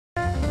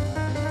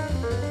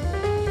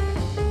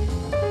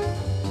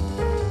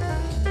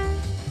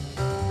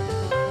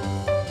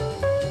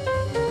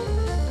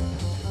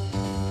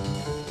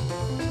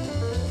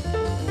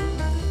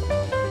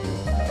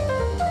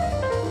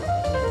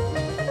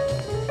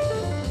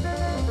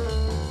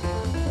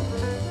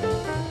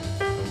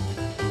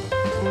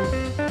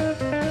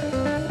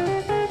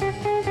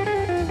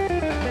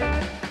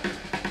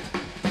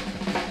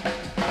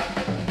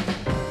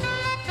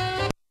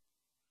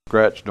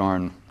scratch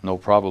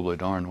probably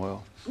darn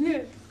well.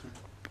 Yeah.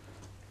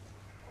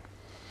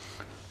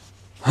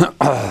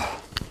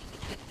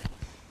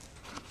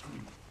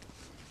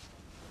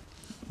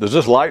 Does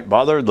this light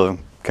bother the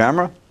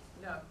camera?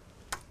 No.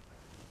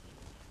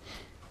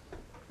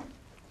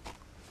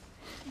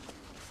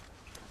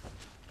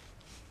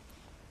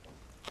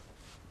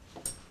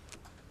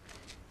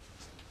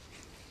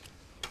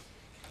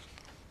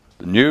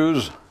 The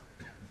News,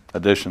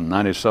 edition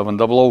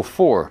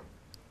 97004.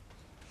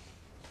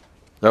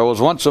 There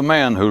was once a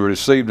man who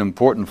received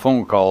important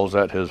phone calls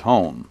at his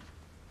home,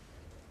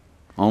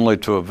 only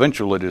to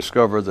eventually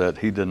discover that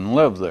he didn't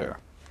live there.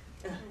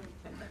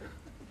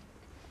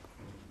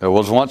 There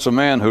was once a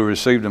man who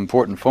received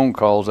important phone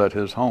calls at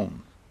his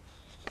home,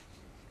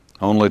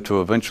 only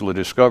to eventually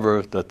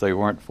discover that they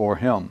weren't for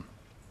him.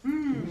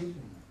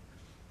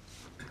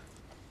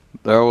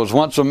 There was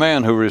once a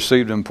man who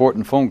received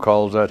important phone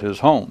calls at his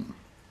home,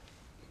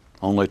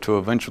 only to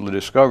eventually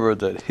discover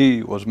that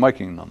he was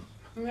making them.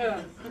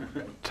 Yeah.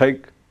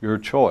 Take your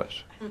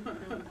choice.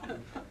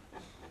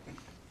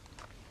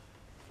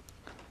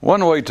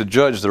 One way to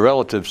judge the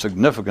relative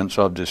significance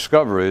of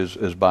discoveries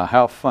is by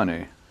how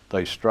funny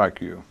they strike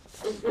you.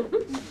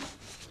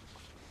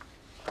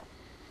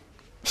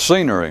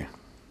 Scenery.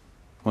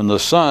 Where the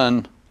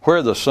sun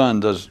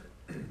does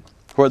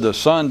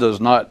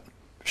not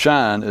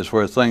shine is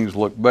where things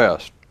look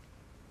best.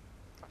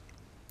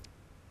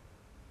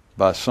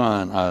 By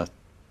sun, I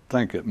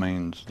think it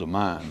means the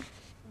mind.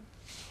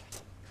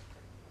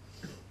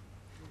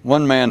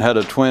 One man had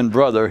a twin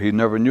brother he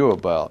never knew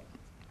about,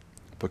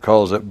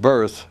 because at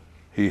birth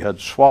he had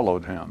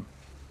swallowed him.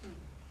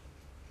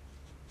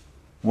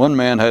 One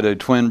man had a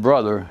twin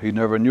brother he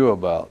never knew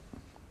about,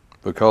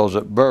 because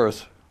at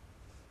birth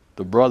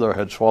the brother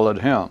had swallowed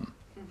him.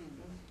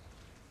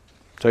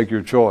 Take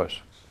your choice.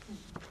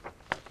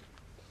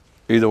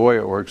 Either way,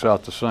 it works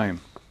out the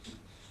same.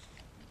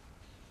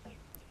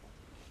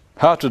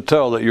 How to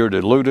tell that you're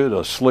deluded,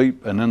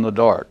 asleep, and in the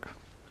dark?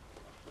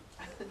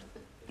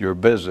 You're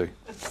busy.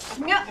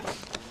 Yeah.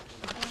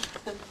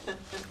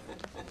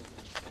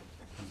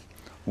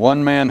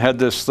 One man had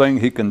this thing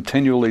he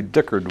continually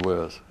dickered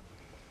with.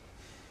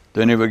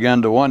 Then he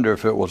began to wonder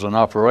if it was an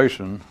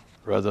operation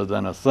rather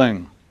than a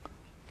thing.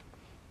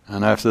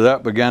 And after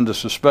that began to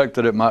suspect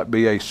that it might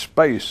be a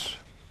space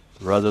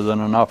rather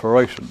than an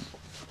operation.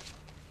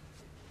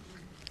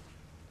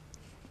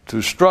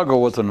 To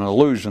struggle with an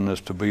illusion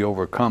is to be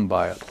overcome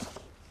by it.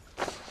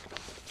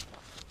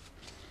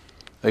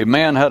 A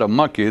man had a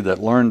monkey that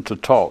learned to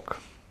talk.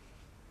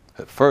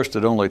 At first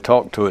it only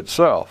talked to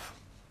itself,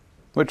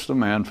 which the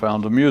man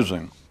found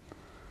amusing.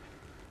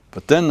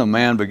 But then the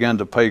man began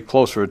to pay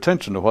closer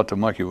attention to what the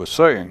monkey was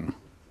saying,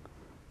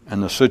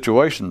 and the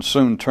situation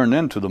soon turned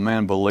into the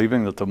man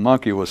believing that the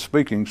monkey was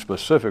speaking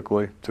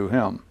specifically to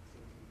him.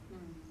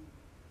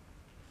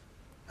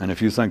 And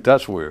if you think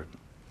that's weird,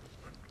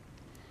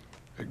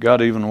 it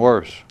got even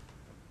worse.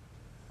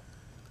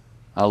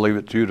 I'll leave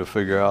it to you to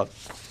figure out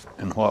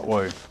in what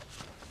way.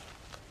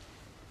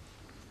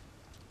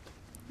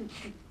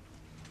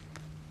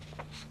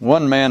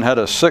 One man had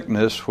a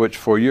sickness which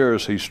for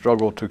years he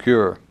struggled to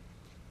cure.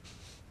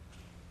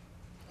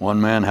 One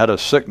man had a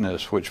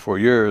sickness which for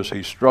years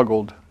he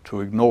struggled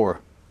to ignore.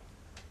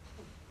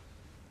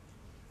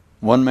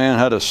 One man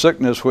had a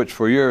sickness which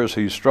for years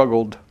he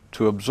struggled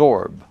to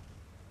absorb.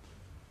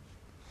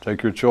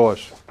 Take your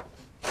choice.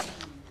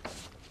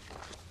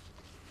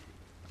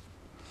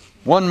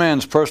 One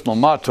man's personal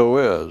motto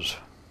is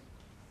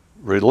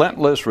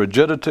relentless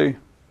rigidity,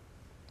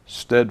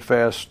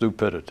 steadfast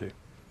stupidity.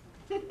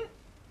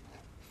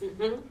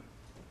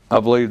 I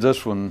believe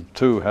this one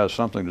too has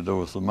something to do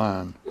with the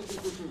mind.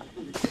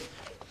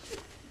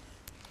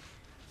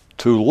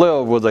 To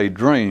live with a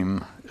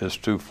dream is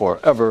to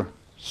forever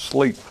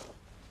sleep.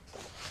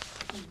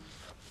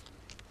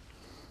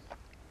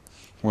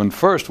 When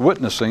first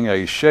witnessing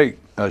a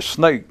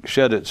snake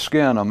shed its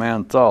skin, a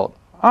man thought,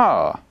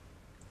 a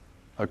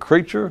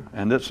creature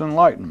and its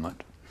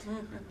enlightenment.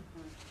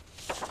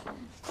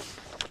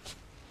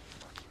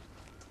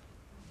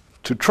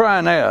 To try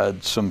and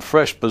add some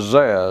fresh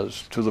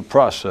pizzazz to the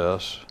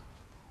process,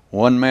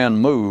 one man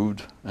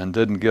moved and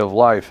didn't give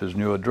life his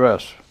new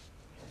address.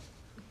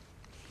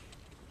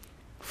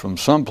 From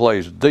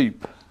someplace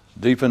deep,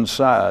 deep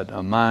inside,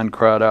 a mind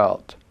cried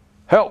out,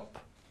 "Help!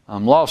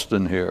 I'm lost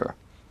in here."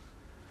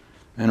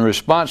 In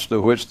response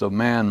to which the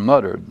man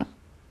muttered,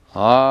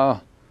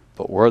 "Ah,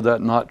 but were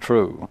that not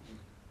true,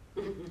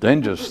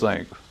 then just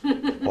think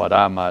what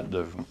I might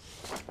do."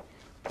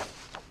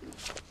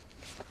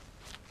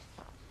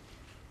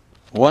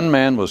 One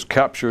man was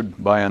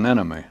captured by an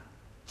enemy.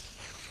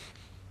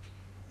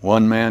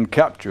 One man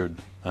captured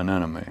an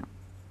enemy.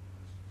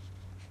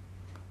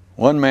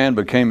 One man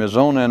became his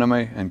own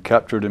enemy and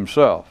captured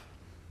himself.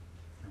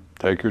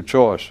 Take your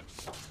choice.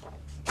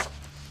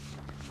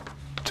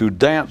 To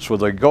dance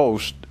with a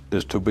ghost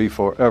is to be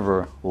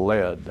forever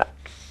led.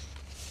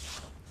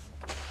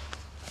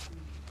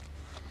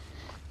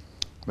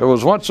 There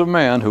was once a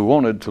man who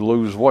wanted to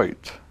lose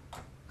weight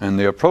and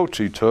the approach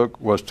he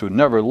took was to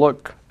never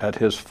look at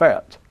his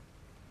fat.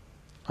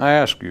 I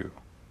ask you,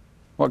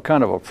 what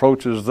kind of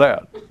approach is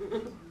that?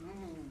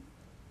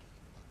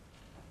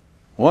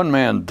 One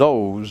man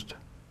dozed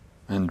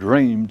and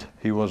dreamed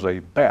he was a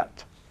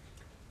bat.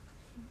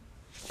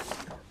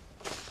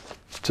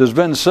 'Tis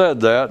been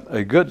said that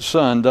a good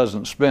son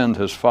doesn't spend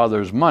his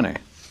father's money,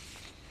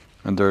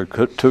 and there are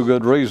two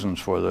good reasons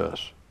for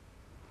this.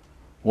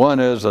 One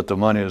is that the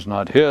money is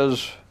not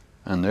his,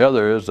 and the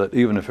other is that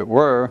even if it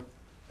were,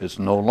 it's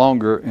no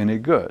longer any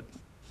good.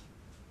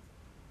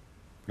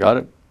 Got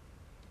it?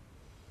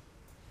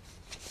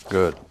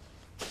 Good.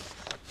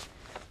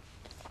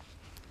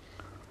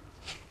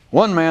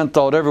 One man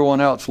thought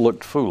everyone else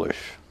looked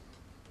foolish.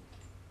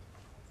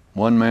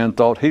 One man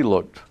thought he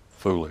looked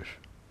foolish.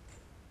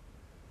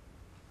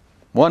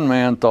 One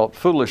man thought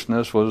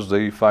foolishness was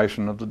the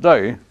fashion of the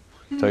day.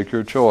 Take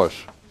your choice.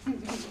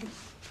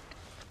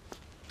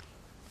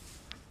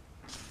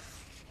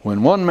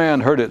 When one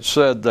man heard it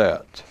said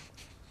that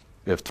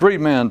if three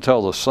men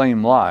tell the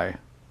same lie,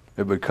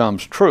 it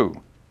becomes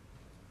true,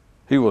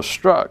 he was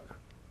struck.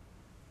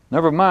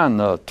 Never mind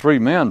the three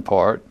men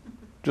part,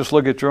 just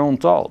look at your own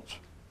thoughts.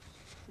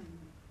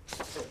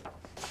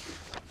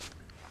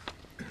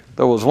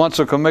 There was once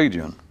a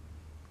comedian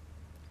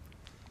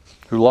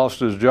who lost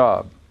his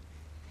job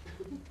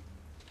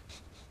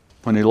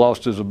when he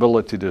lost his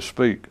ability to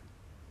speak.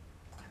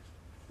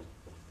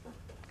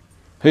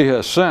 He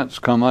has since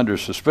come under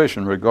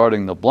suspicion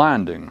regarding the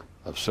blinding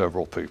of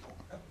several people.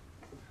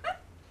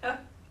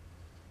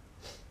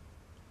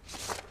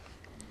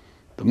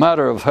 The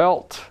matter of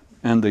health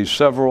and the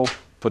several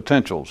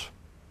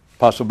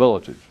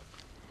possibilities.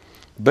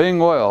 Being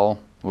well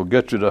will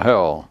get you to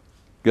hell.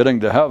 Getting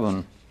to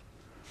heaven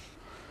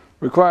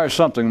requires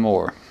something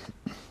more.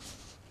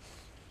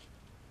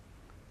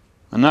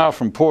 And now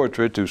from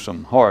poetry to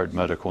some hard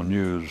medical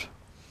news.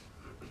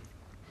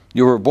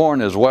 You were born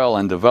as well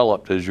and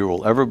developed as you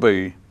will ever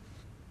be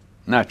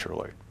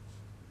naturally.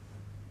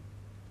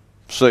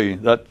 See,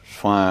 that's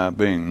why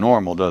being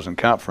normal doesn't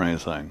count for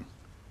anything.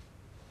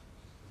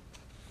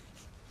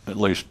 At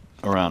least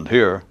around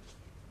here,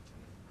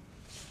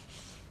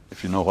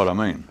 if you know what I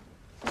mean.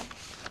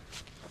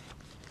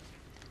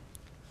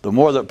 The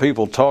more that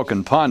people talk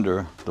and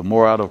ponder, the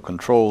more out of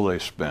control they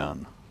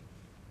spin.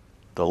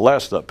 The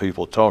less that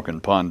people talk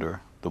and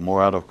ponder, the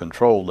more out of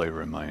control they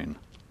remain.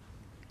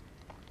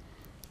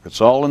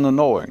 It's all in the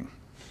knowing,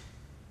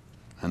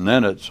 and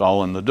then it's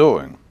all in the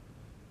doing.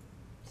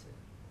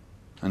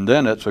 And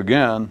then it's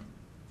again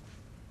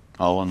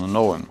all in the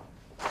knowing.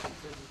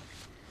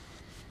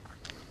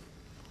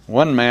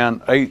 One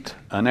man ate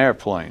an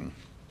airplane,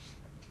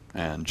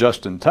 and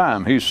just in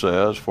time, he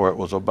says, for it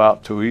was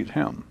about to eat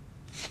him.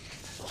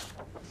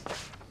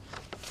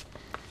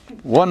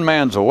 One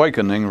man's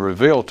awakening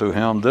revealed to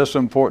him this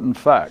important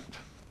fact,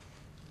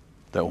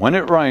 that when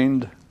it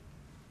rained,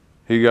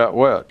 he got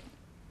wet.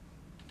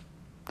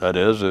 That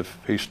is, if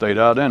he stayed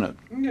out in it.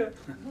 Yeah.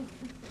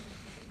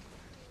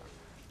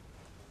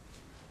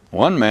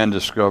 One man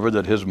discovered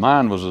that his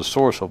mind was the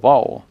source of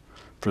all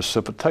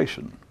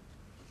precipitation.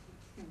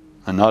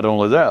 And not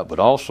only that, but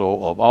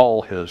also of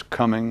all his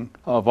going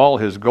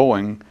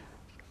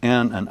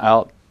in and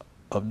out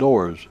of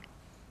doors.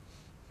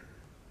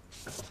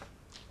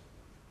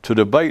 To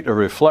debate a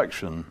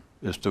reflection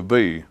is to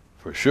be,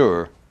 for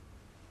sure,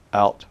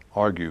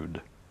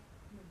 out-argued.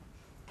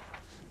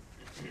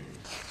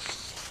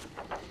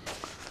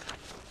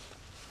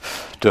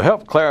 To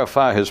help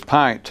clarify his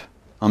point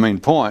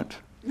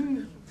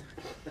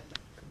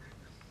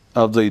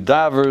of the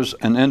divers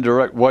and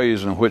indirect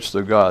ways in which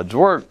the gods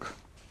work,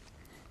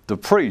 the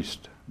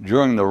priest,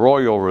 during the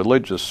royal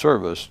religious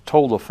service,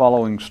 told the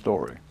following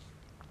story.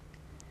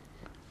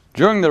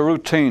 During the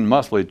routine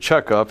monthly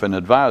checkup and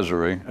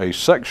advisory, a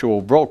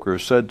sexual broker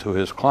said to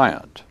his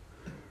client,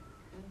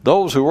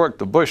 "Those who work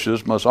the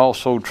bushes must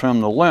also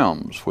trim the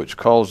limbs," which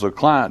caused the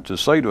client to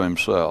say to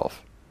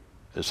himself,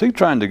 "Is he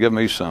trying to give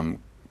me some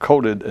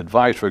coded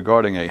advice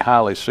regarding a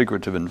highly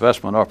secretive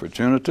investment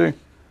opportunity,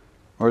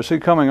 or is he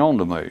coming on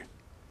to me?"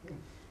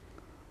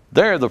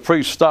 There the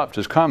priest stopped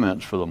his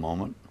comments for the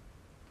moment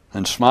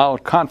and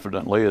smiled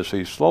confidently as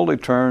he slowly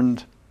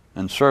turned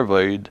and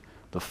surveyed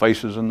the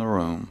faces in the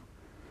room,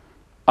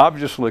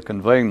 obviously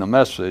conveying the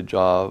message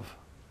of,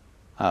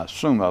 "I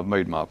assume I've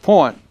made my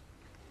point."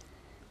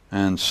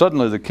 And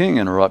suddenly the king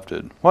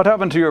interrupted, "What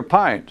happened to your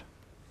pint?"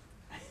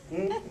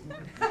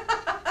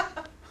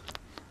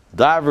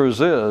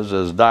 Divers is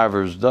as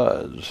divers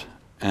does,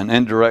 and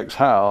indirect's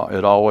how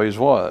it always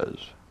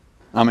was.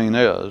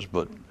 Is,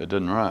 but it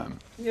didn't rhyme.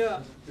 Yeah.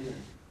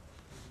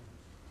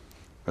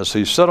 As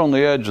he sat on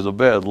the edge of the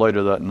bed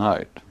later that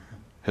night,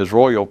 his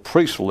royal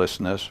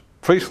priestliness,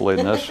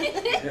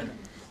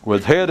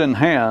 with head in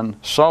hand,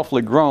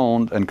 softly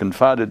groaned and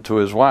confided to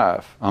his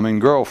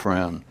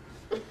girlfriend,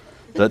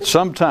 that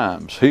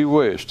sometimes he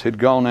wished he'd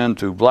gone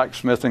into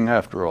blacksmithing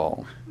after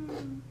all.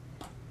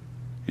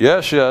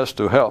 Yes,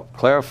 to help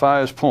clarify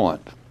his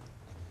point.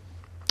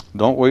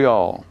 Don't we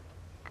all?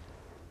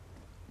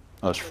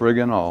 Us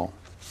friggin' all.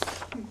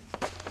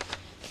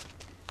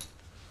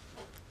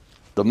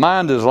 The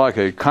mind is like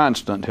a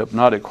constant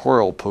hypnotic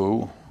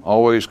whirlpool,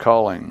 always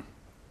calling,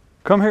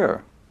 come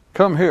here,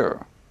 come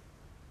here.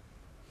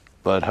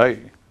 But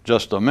hey,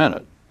 just a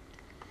minute.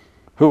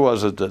 Who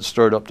was it that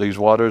stirred up these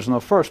waters in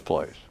the first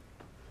place?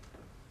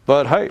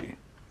 But hey,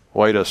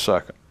 wait a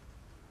second.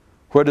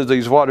 Where did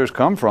these waters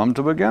come from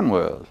to begin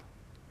with?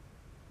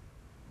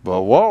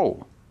 But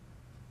whoa,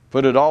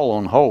 put it all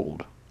on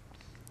hold.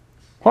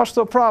 What's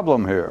the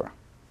problem here?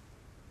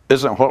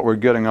 Isn't what we're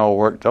getting all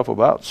worked up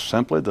about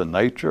simply the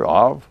nature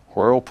of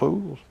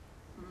whirlpools?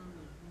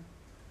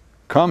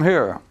 Come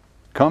here,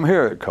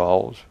 it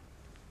calls.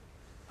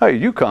 Hey,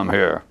 you come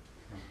here.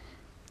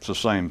 It's the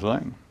same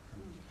thing.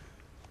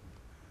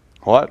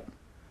 What?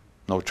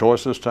 No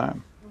choice this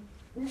time?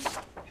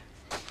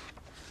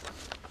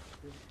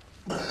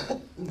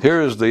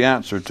 Here is the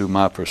answer to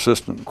my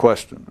persistent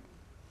question.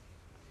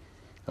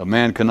 A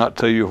man cannot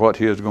tell you what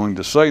he is going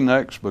to say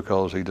next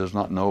because he does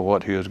not know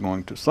what he is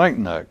going to think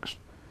next.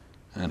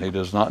 And he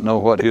does not know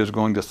what he is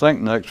going to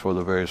think next for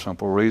the very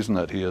simple reason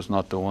that he is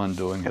not the one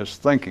doing his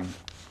thinking.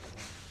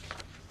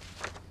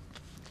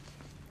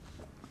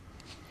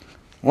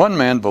 One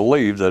man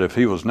believed that if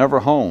he was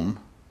never home,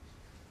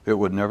 it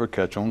would never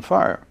catch on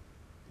fire.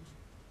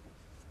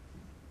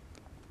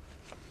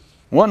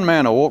 One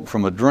man awoke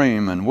from a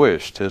dream and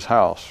wished his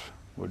house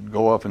would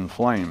go up in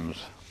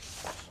flames.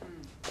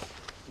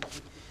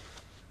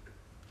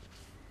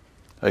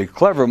 A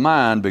clever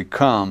mind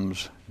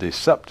becomes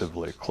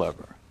deceptively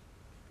clever,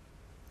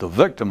 the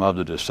victim of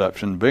the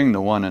deception being the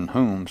one in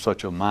whom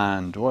such a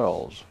mind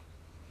dwells.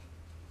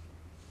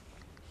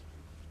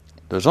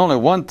 There's only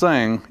one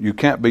thing you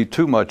can't be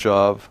too much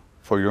of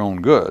for your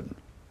own good,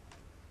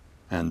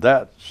 and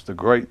that's the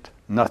great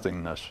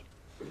nothingness.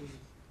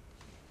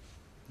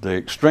 The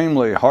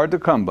extremely hard to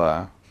come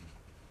by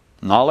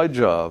knowledge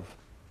of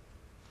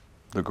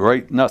the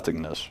great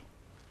nothingness,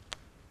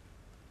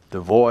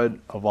 devoid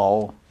of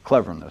all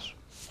cleverness.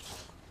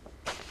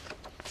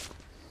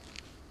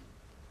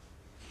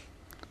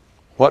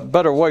 What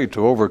better way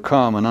to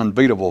overcome an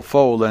unbeatable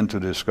foe than to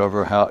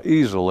discover how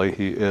easily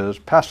he is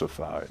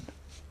pacified?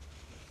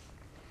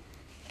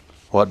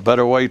 What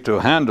better way to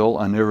handle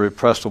an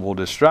irrepressible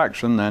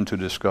distraction than to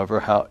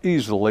discover how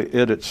easily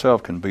it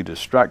itself can be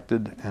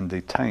distracted and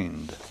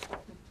detained?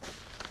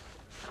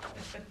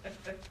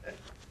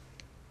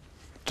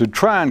 To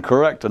try and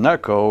correct an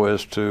echo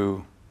is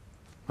to,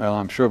 well,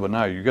 I'm sure by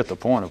now you get the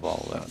point of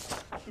all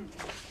that.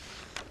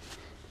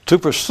 To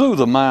pursue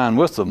the mind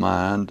with the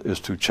mind is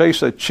to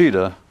chase a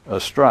cheetah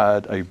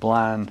astride a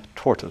blind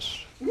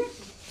tortoise.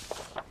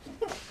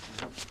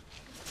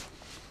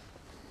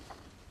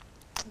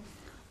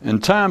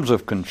 In times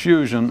of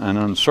confusion and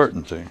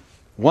uncertainty,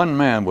 one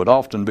man would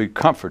often be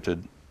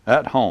comforted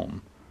at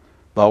home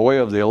by way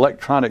of the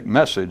electronic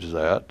message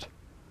that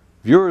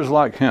viewers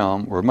like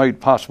him were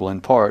made possible in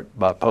part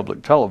by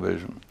public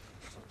television.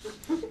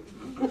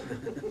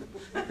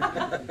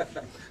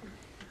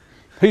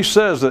 He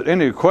says that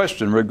any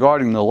question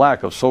regarding the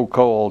lack of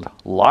so-called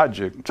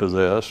logic to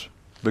this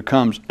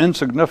becomes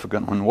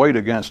insignificant when weighed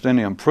against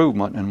any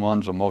improvement in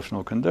one's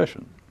emotional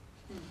condition.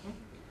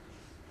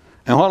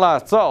 And while I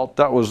thought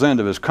that was the end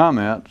of his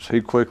comments, he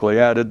quickly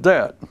added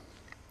that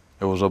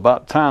it was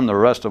about time the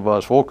rest of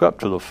us woke up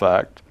to the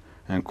fact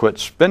and quit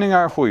spinning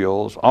our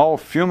wheels, all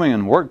fuming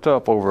and worked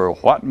up over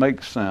what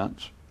makes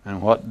sense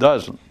and what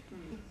doesn't.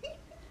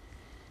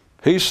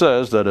 He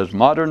says that as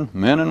modern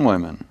men and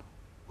women,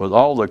 with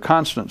all the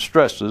constant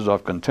stresses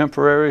of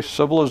contemporary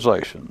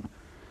civilization,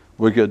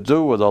 we could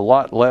do with a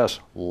lot less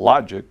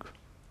logic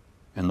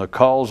in the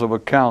cause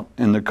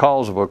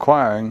of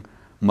acquiring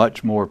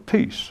much more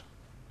peace.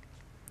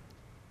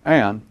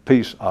 And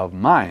peace of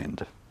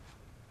mind.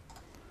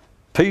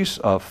 Peace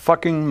of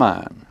fucking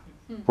mind,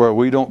 where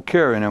we don't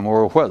care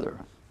anymore whether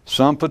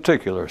some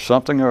particular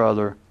something or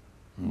other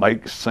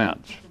makes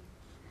sense,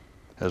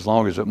 as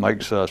long as it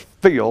makes us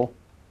feel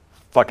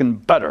fucking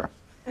better.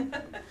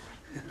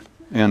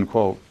 End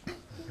quote.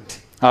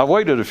 I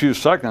waited a few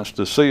seconds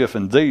to see if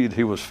indeed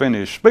he was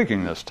finished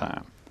speaking this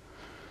time.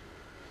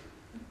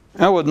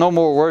 And with no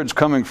more words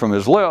coming from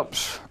his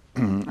lips,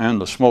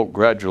 and the smoke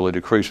gradually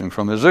decreasing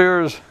from his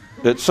ears,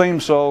 it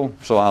seemed so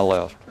I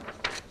left.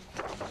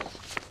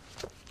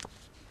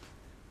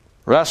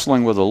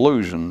 Wrestling with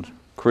illusions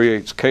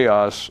creates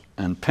chaos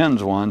and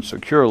pins one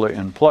securely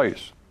in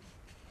place.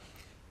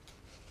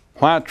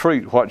 Why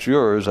treat what's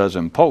yours as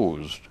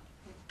imposed?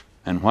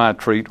 And why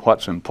treat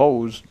what's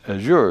imposed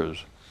as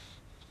yours?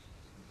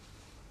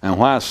 And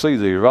why see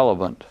the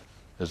irrelevant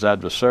as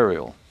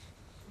adversarial?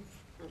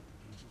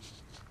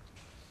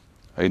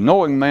 A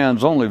knowing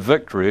man's only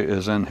victory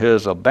is in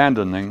his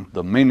abandoning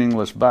the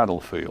meaningless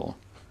battlefield,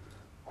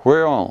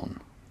 whereon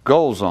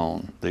goes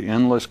on the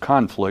endless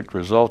conflict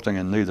resulting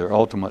in neither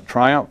ultimate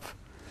triumph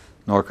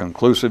nor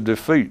conclusive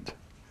defeat,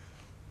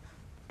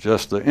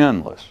 just the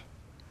endless,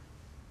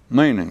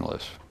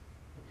 meaningless,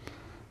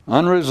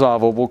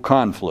 unresolvable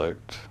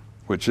conflict,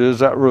 which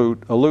is at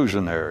root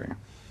illusionary,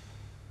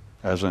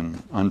 as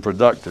in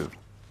unproductive.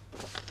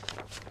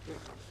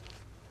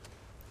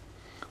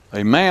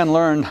 A man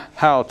learned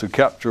how to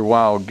capture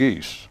wild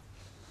geese,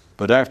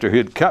 but after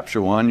he'd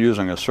captured one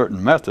using a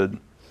certain method,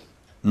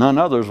 none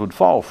others would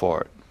fall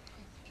for it.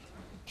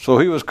 So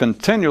he was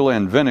continually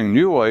inventing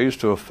new ways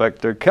to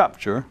effect their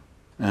capture,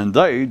 and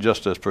they,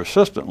 just as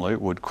persistently,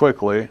 would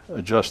quickly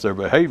adjust their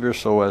behavior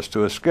so as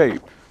to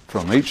escape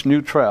from each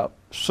new trap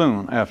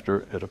soon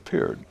after it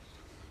appeared.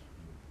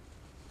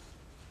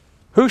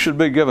 Who should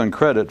be given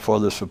credit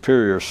for the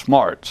superior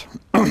smarts?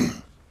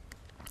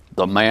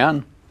 The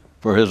man,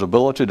 for his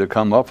ability to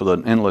come up with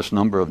an endless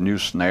number of new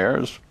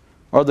snares,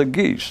 or the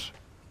geese,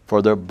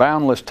 for their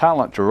boundless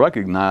talent to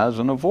recognize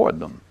and avoid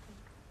them?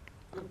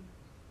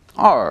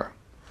 Or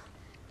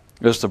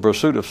is the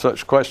pursuit of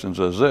such questions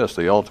as this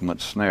the ultimate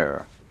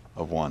snare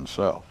of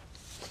oneself?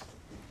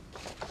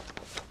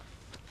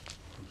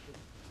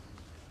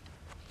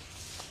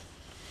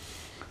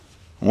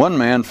 One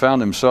man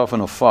found himself in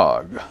a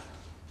fog.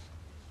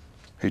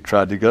 He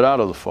tried to get out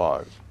of the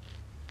fog.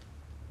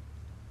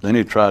 Then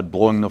he tried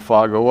blowing the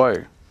fog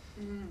away.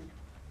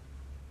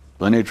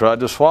 Then he tried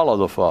to swallow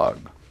the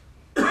fog.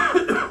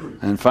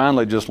 And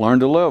finally just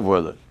learned to live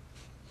with it.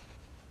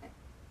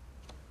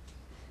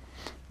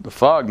 The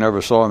fog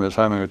never saw him as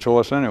having a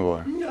choice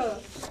anyway. No.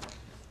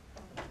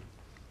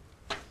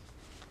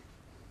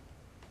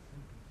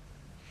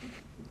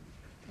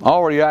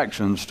 All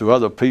reactions to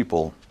other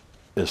people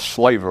is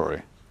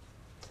slavery.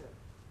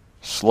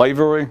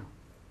 Slavery,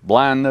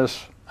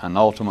 blindness, and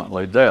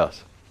ultimately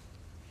death.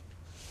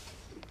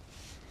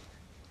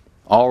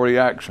 All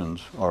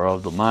reactions are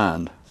of the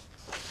mind.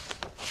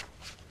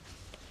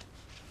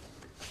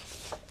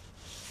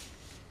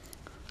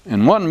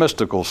 In one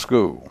mystical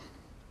school,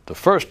 the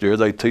first year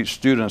they teach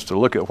students to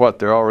look at what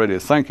they're already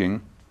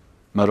thinking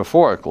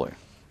metaphorically.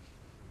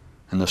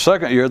 In the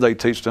second year they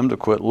teach them to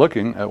quit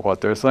looking at what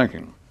they're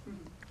thinking.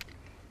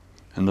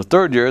 In the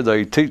third year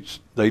they teach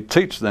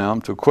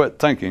them to quit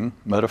thinking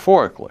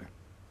metaphorically.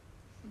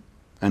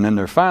 And in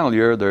their final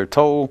year they're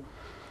told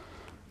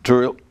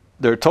to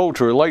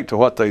relate to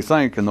what they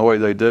think in the way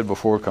they did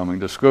before coming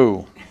to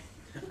school.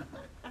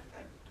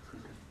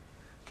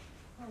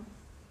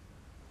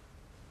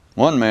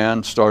 One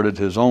man started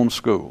his own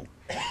school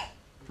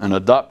and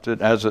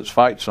adopted as its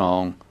fight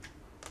song,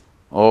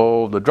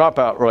 oh, the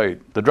dropout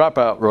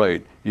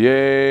rate,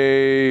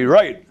 yay,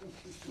 right.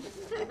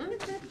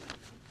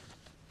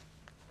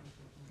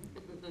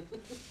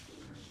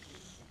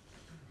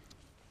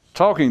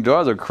 Talking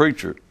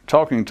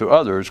to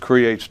others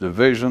creates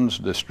divisions,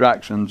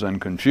 distractions,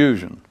 and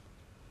confusion,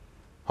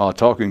 while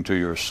talking to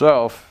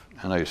yourself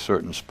in a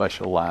certain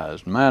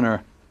specialized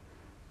manner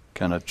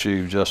can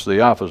achieve just the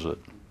opposite.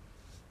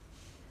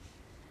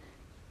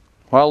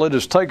 While it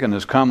is taken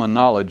as common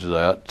knowledge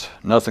that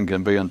nothing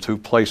can be in two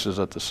places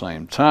at the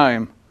same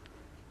time,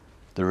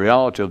 the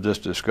reality of this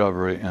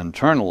discovery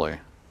internally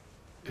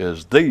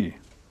is the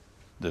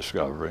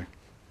discovery,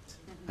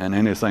 and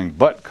anything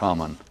but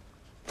common.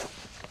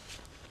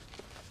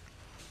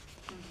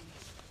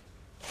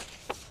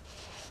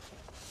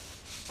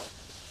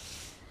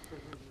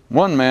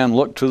 One man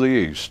looked to the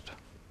east.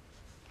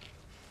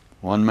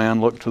 One man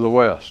looked to the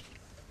west.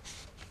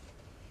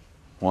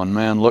 One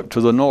man looked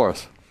to the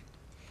north.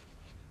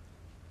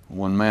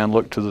 One man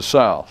looked to the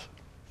south.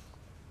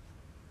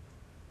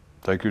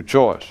 Take your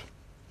choice.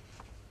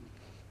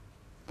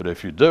 But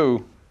if you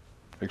do,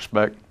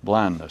 expect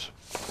blindness.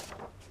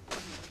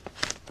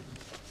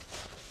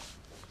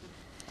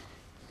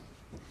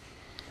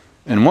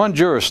 In one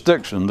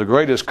jurisdiction, the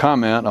greatest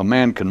comment a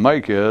man can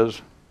make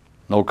is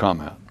no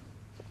comment.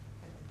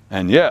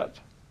 And yet,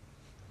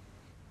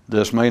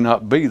 this may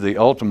not be the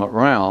ultimate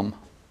realm,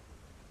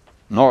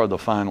 nor the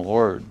final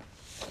word.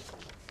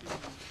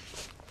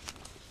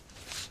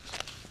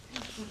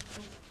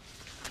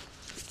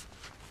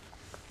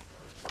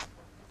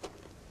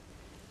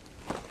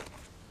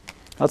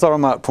 I thought I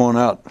might point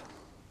out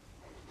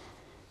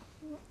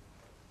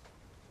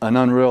an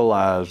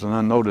unrealized and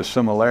unnoticed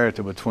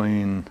similarity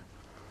between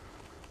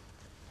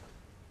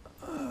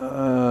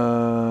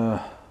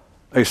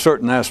a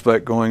certain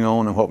aspect going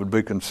on in what would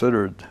be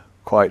considered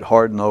quite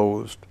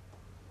hard-nosed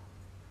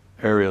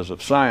areas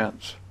of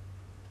science,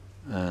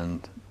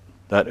 and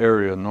that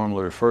area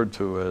normally referred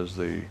to as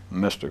the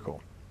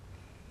mystical.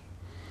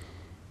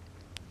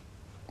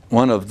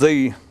 One of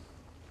the,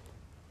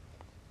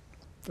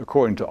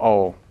 according to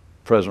all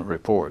present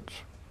reports,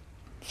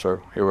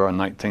 so here we are in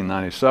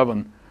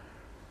 1997,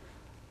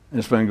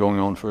 it's been going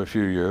on for a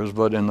few years,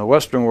 but in the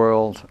Western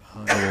world,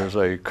 there's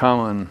a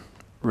common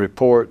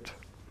report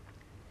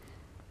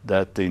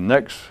that the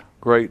next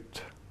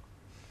great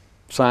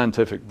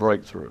scientific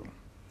breakthrough,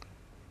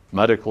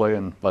 medically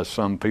and by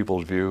some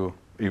people's view,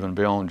 even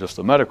beyond just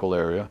the medical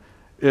area,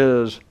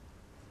 is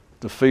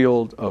the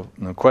field of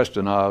the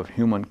question of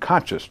human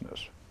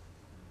consciousness.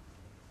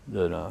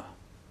 That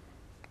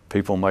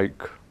people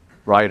make,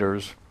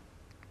 writers,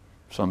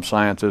 some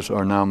scientists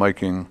are now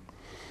making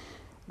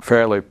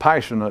fairly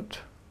passionate,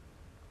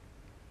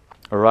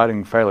 or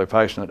writing fairly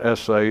passionate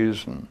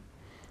essays and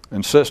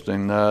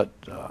insisting that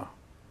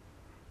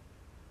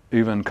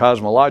even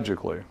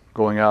cosmologically,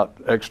 going out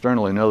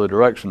externally in another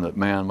direction, that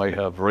man may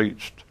have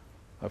reached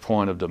a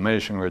point of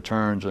diminishing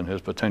returns in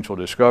his potential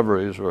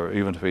discoveries, or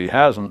even if he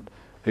hasn't,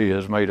 he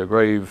has made a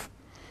grave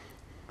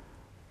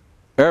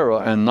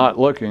error in not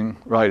looking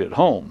right at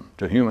home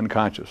to human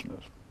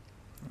consciousness.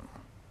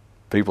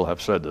 People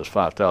have said this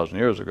 5,000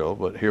 years ago,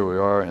 but here we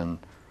are in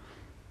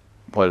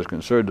what is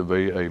considered to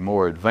be a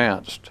more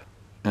advanced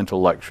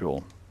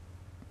intellectual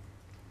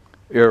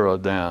era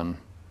than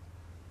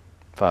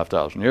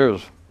 5,000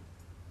 years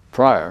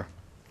prior.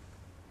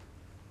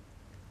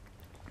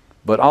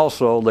 But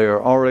also they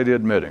are already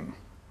admitting,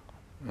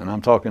 and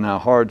I'm talking now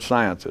hard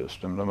scientists,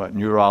 I'm talking about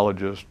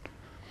neurologists,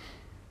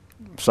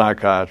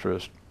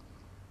 psychiatrists,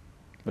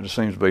 but it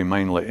seems to be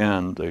mainly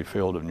in the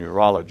field of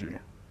neurology.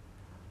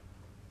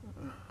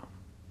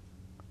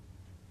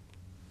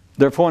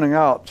 They're pointing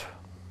out,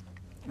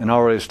 and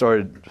already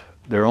started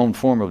their own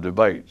form of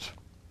debates,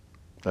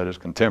 that is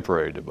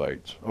contemporary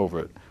debates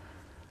over it,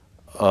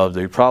 of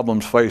the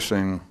problems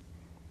facing,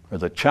 or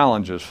the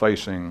challenges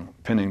facing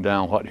pinning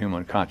down what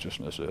human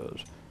consciousness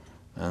is.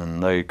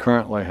 And they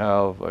currently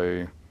have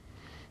a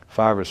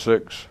 5 or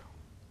 6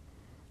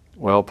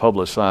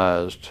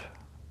 well-publicized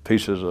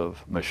pieces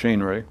of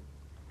machinery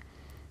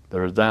that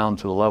are down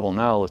to the level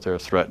now that they're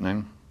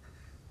threatening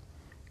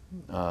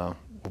will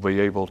be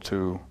able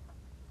to,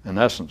 in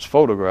essence,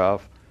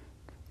 photograph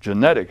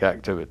genetic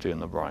activity in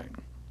the brain.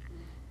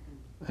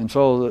 And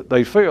so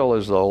they feel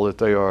as though that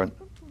they are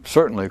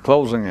certainly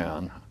closing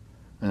in,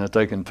 and that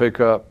they can pick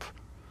up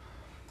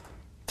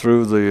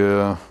through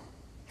the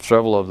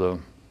several of the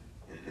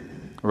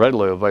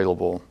readily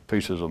available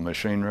pieces of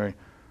machinery,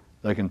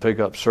 they can pick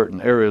up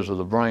certain areas of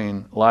the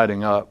brain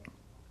lighting up,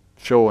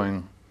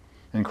 showing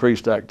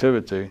increased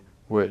activity,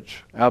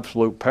 which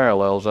absolute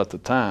parallels at the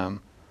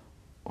time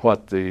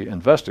what the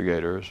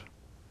investigators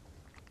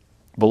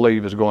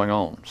believe is going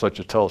on, such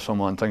as tell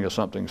someone think of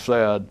something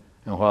sad,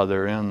 and while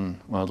they're in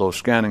one of those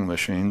scanning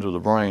machines of the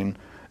brain,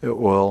 it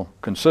will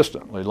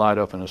consistently light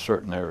up in a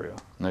certain area.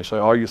 And they say,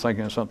 are you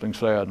thinking of something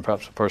sad? And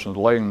perhaps the person's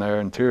laying there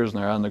and tears in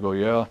their eye, and they go,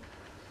 yeah.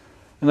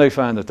 And they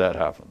find that that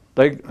happened.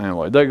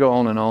 Anyway, they go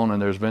on,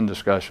 and there's been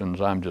discussions.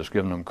 I'm just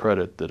giving them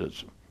credit that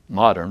it's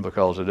modern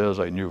because it is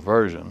a new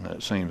version.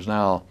 It seems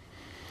now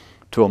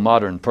to a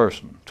modern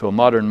person, to a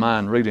modern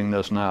mind reading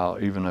this now,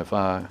 even if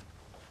I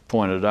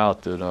pointed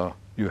out that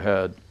you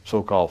had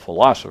so-called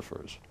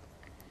philosophers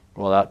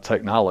without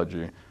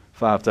technology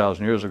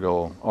 5,000 years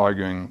ago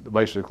arguing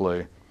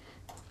basically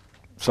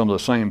some of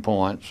the same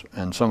points,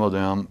 and some of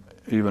them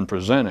even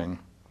presenting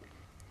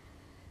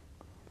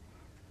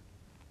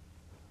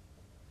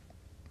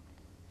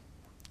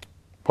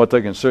what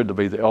they consider to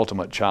be the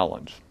ultimate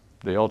challenge,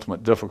 the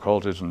ultimate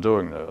difficulties in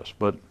doing this.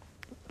 But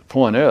the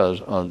point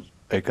is,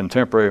 a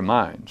contemporary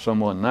mind,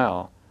 someone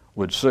now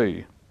would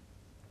see,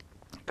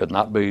 could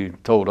not be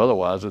told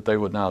otherwise, that they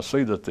would now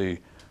see that the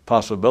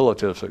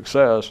possibility of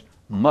success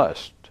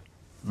must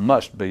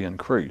be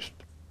increased,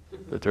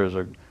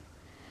 that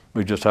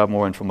we just have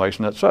more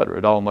information, etc.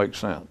 It all makes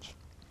sense.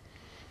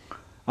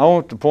 I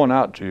want to point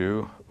out to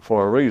you,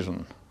 for a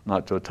reason,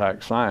 not to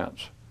attack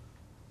science,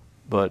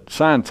 but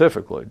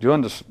scientifically,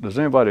 does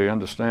anybody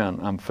understand?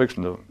 I'm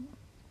fixing to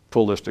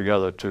pull this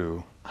together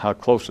to how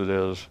close it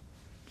is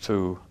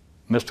to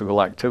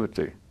mystical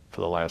activity for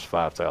the last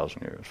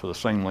 5,000 years, for the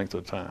same length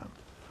of time.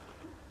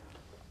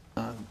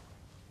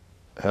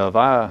 Have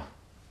I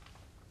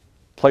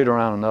played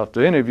around enough? Do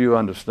any of you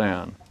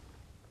understand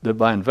that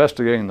by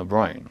investigating the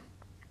brain,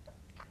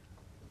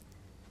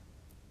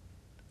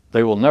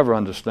 they will never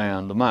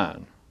understand the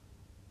mind?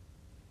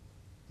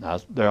 Now,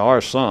 there are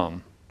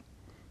some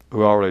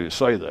who already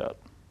say that,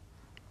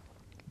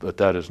 but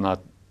that is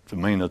not to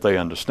mean that they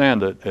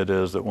understand it. It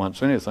is that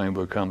once anything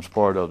becomes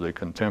part of the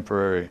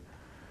contemporary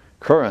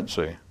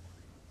currency,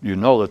 you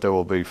know that there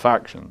will be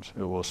factions.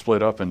 It will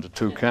split up into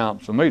 2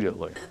 camps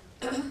immediately.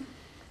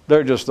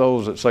 They're just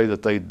those that say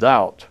that they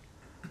doubt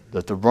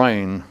that the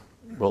brain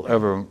will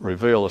ever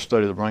reveal, a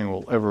study of the brain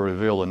will ever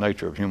reveal the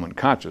nature of human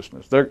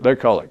consciousness. They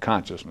call it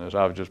consciousness.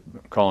 I was just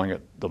calling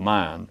it the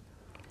mind.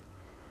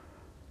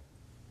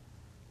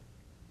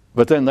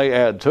 But then they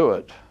add to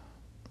it,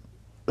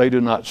 they do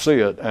not see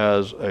it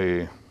as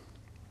a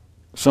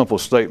simple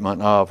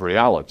statement of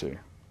reality.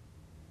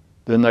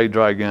 Then they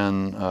drag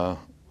in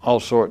all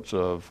sorts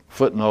of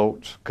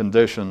footnotes,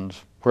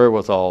 conditions,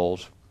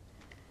 wherewithals,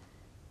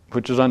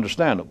 which is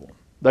understandable.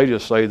 They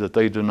just say that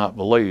they do not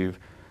believe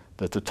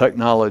that the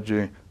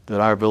technology,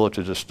 that our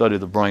ability to study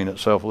the brain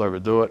itself will ever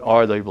do it,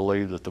 or they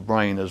believe that the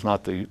brain is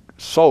not the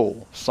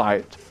sole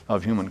site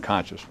of human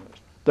consciousness.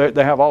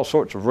 They have all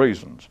sorts of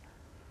reasons.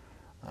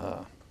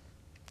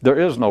 There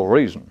is no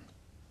reason,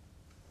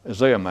 as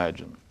they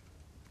imagine.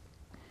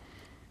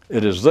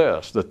 It is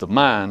this, that the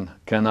mind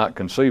cannot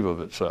conceive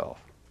of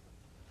itself.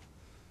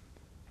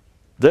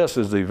 This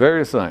is the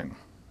very thing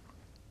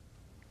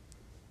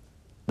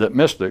that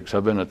mystics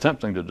have been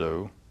attempting to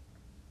do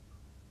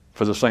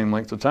for the same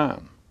length of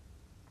time.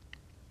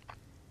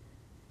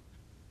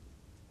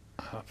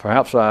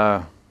 Perhaps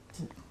I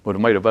would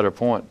have made a better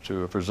point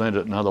to present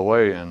it another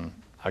way, and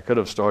I could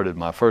have started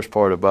my first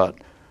part about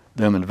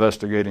them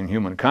investigating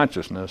human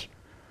consciousness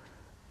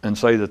and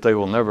say that they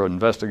will never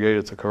investigate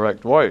it the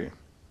correct way.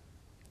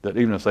 That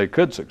even if they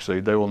could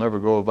succeed, they will never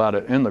go about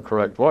it in the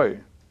correct way.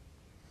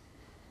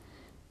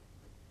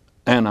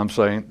 And I'm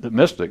saying that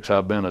mystics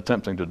have been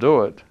attempting to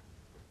do it,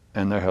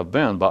 and there have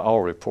been, by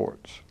all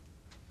reports,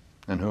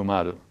 and who am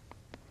I to?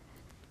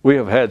 We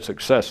have had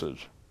successes,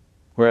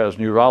 whereas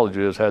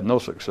neurology has had no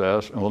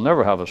success and will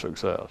never have a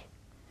success.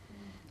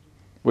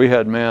 We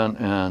had men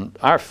in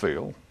our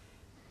field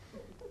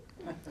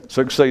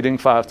succeeding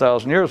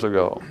 5,000 years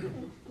ago.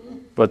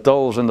 But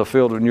those in the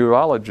field of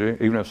neurology,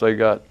 even if they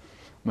got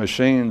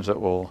machines that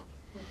will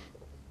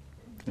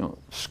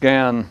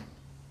scan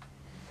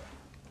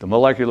the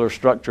molecular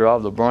structure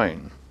of the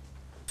brain,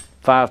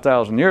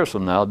 5,000 years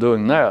from now,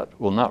 doing that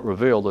will not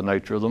reveal the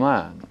nature of the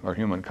mind or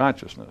human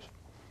consciousness.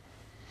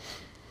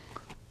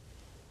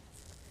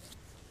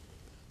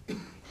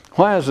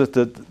 Why is it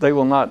that they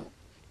will not,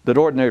 that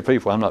ordinary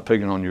people, I'm not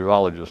picking on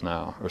neurologists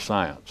now, or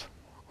science,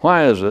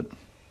 why is it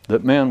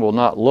that men will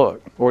not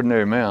look,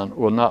 ordinary men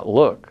will not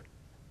look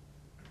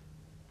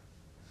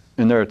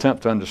in their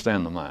attempt to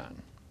understand the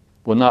mind,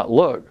 will not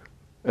look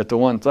at the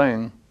one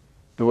thing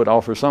that would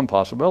offer some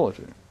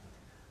possibility?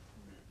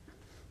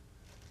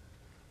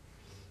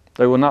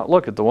 They will not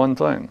look at the one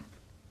thing.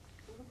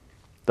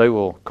 They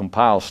will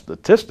compile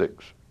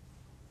statistics.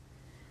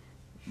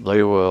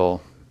 They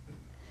will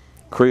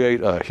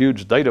create a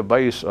huge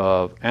database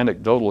of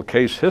anecdotal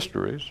case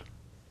histories.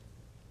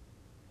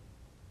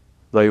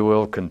 They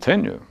will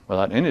continue,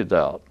 without any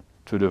doubt,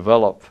 to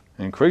develop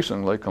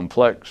increasingly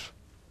complex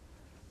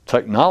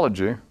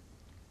technology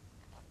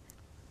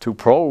to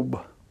probe,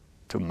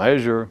 to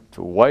measure,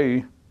 to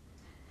weigh,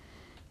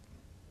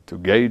 to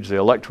gauge the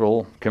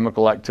electrical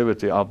chemical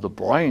activity of the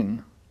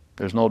brain.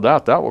 There's no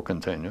doubt that will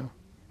continue,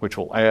 which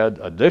will add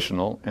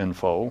additional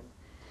info.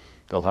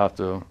 They'll have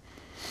to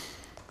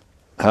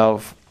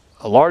have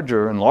a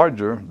larger and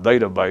larger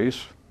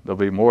database. There'll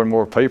be more and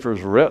more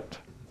papers writ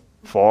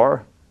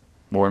for,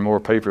 more and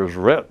more papers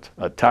writ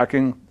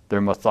attacking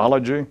their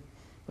mythology,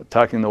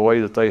 attacking the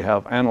way that they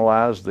have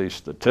analyzed these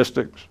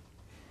statistics,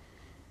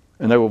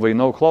 and they will be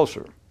no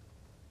closer.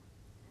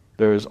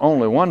 There is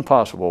only one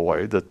possible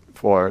way that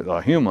for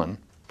a human,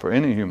 for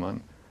any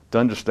human, to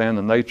understand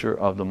the nature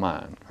of the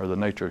mind or the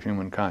nature of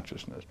human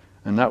consciousness,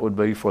 and that would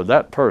be for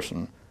that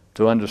person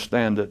to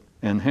understand it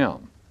in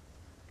him.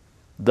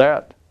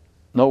 That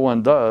no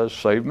one does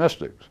save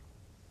mystics.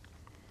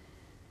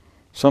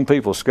 Some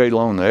people skate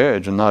along the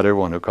edge, and not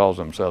everyone who calls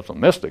themselves a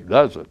mystic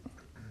does it.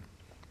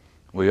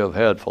 We have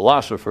had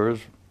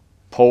philosophers,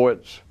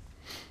 poets,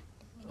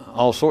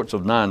 all sorts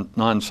of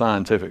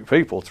non-scientific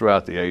people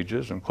throughout the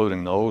ages,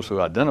 including those who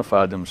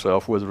identified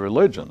themselves with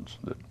religions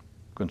that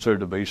considered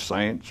to be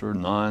saints or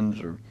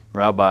nuns or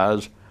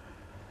rabbis,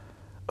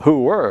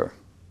 who were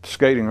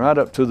skating right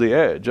up to the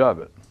edge of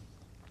it.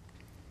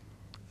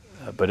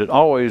 But it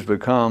always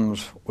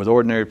becomes with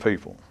ordinary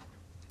people,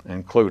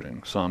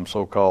 including some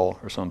so-called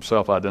or some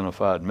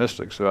self-identified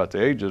mystics throughout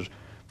the ages,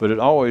 but it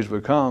always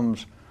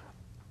becomes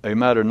a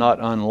matter not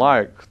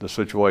unlike the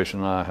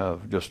situation I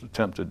have just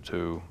attempted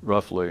to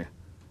roughly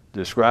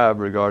describe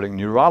regarding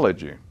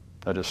neurology.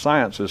 That is,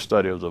 science's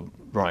study of the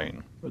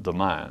brain, the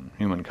mind,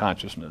 human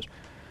consciousness.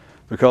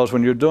 Because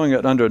when you're doing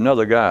it under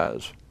another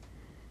guise,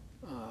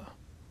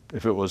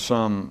 if it was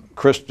some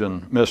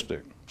Christian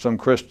mystic, some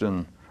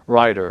Christian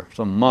writer,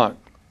 some monk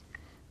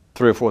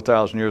 3,000 or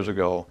 4,000 years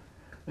ago,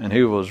 and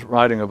he was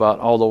writing about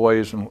all the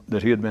ways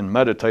that he had been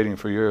meditating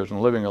for years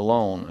and living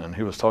alone, and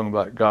he was talking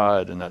about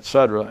God and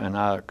etc., and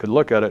I could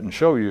look at it and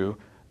show you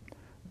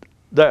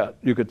that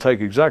you could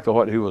take exactly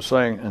what he was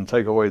saying and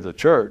take away the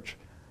church,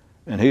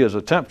 and he is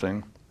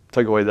attempting to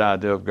take away the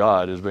idea of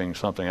God as being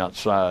something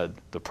outside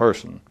the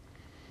person,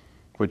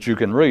 which you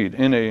can read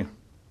anything,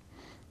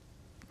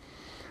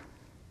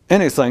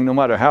 no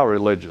matter how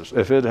religious.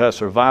 If it has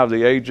survived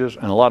the ages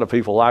and a lot of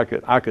people like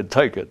it, I could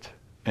take it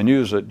and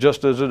use it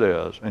just as it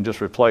is and just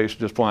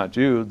point out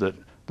to you that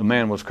the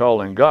man was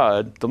calling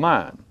God the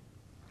mind,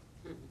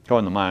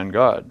 calling the mind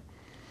God.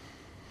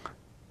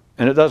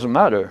 And it doesn't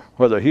matter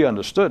whether he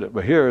understood it,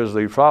 but here is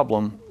the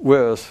problem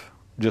with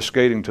just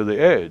skating to the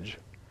edge.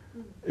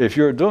 If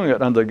you're doing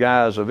it under the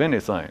guise of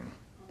anything,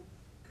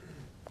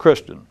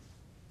 Christian,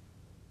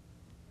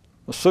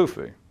 a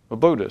Sufi, a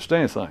Buddhist,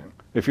 anything,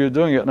 if you're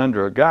doing it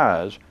under a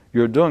guise,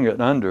 you're doing it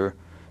under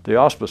the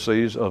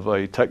auspices of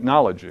a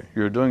technology.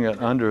 You're doing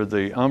it under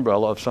the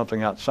umbrella of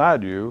something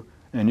outside you,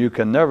 and you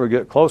can never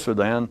get closer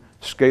than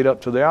skate up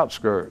to the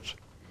outskirts.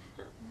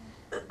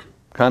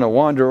 Kind of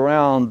wander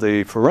around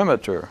the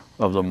perimeter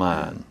of the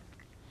mind.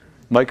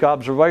 Make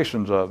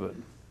observations of it.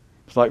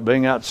 It's like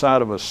being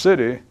outside of a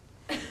city,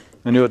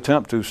 and you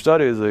attempt to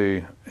study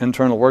the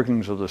internal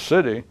workings of the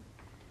city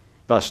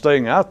by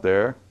staying out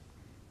there,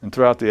 and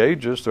throughout the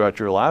ages, throughout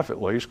your life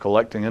at least,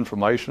 collecting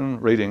information,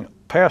 reading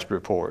past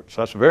reports.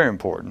 That's very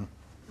important,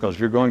 because if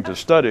you're going to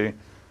study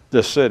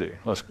this city,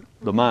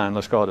 the mind,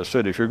 let's call it a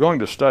city, if you're going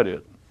to study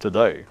it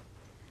today,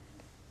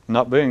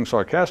 not being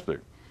sarcastic,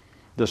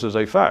 This is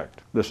a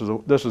fact. This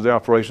is the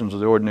operations of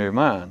the ordinary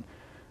mind.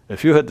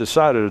 If you had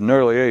decided at an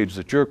early age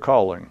that your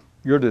calling,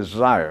 your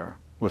desire,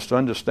 was to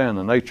understand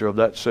the nature of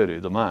that city,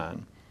 the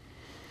mind,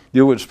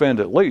 you would spend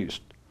at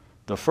least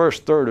the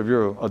first third of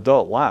your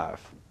adult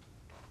life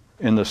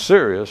in the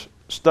serious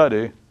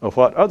study of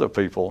what other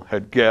people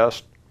had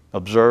guessed,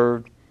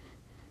 observed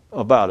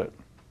about it.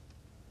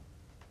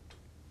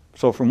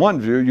 So from one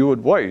view, you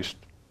would waste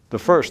the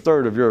first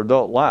third of your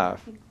adult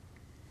life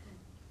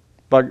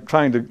by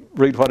trying to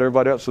read what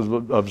everybody else has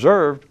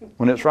observed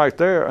when it's right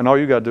there, and all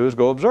you got to do is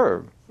go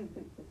observe.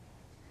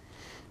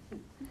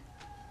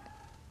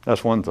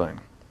 That's one thing.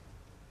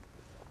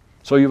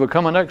 So you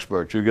become an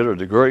expert. You get a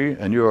degree,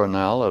 and you are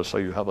now, let's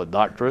say you have a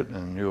doctorate,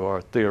 and you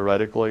are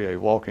theoretically a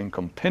walking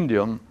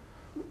compendium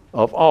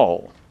of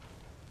all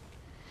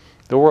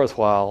the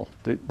worthwhile,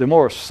 the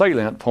more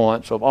salient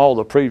points of all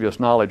the previous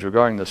knowledge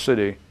regarding the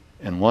city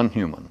in one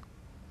human.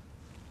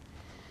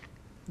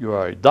 You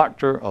are a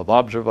doctor of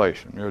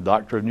observation. You're a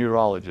doctor of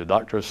neurology, a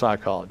doctor of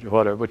psychology,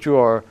 whatever. But you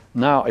are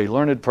now a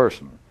learned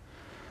person.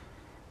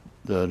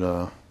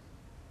 That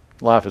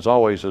life is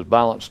always as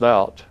balanced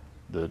out.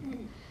 That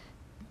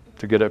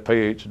to get a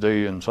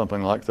PhD in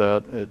something like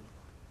that,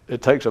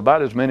 it takes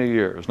about as many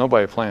years.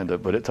 Nobody planned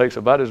it, but it takes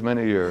about as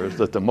many years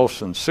that the most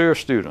sincere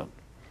student,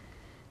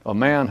 a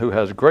man who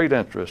has great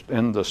interest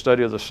in the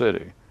study of the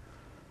city,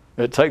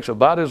 it takes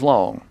about as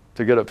long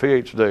to get a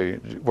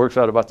PhD. It works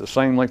out about the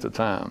same length of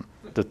time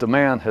that the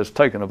man has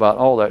taken about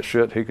all that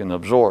shit he can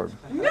absorb.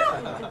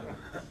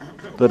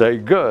 That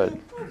ain't good.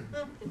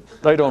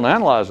 They don't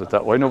analyze it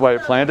that way. Nobody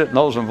planned it,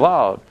 knows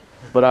involved.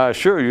 But I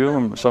assure you,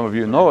 and some of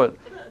you know it,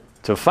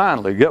 to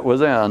finally get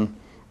within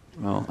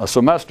a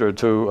semester or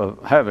two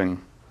of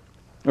having,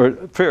 or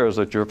it appears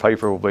that your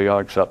paper will be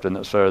accepted,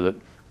 etc. That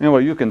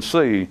anyway, you can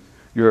see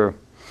your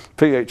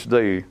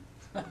PhD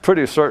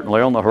pretty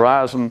certainly on the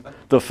horizon.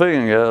 The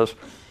feeling is,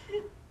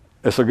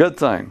 it's a good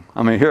thing.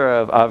 I mean, here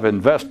I've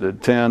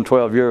invested 10,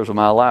 12 years of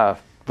my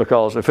life,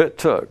 because if it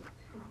took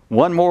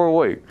one more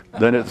week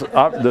than it's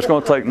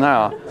going to take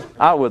now,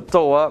 I would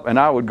throw up and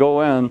I would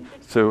go in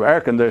to air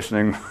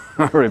conditioning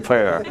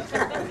repair.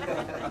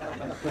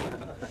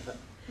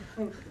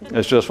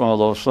 It's just one of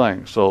those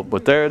things. So,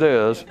 but there it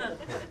is.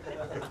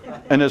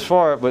 And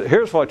but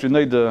here's what you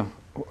need to,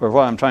 or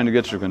what I'm trying to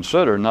get you to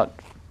consider, not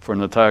for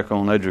an attack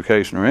on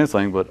education or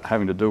anything, but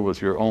having to do with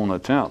your own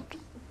attempt,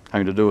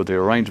 having to do with the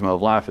arrangement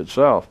of life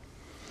itself.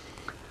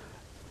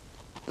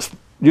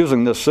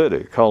 Using this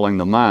city, calling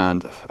the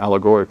mind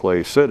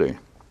allegorically a city,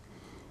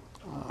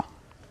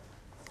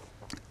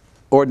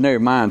 ordinary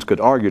minds could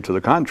argue to the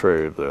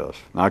contrary of this.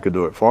 I could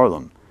do it for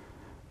them.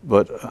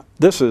 But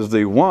this is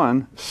the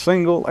one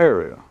single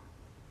area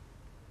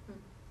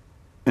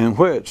in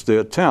which the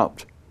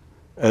attempt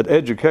at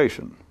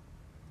education's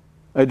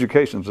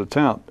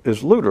attempt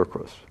is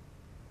ludicrous.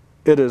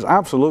 It is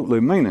absolutely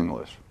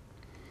meaningless.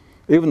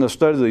 Even the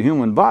study of the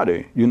human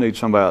body, you need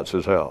somebody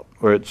else's help,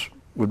 or it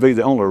would be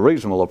the only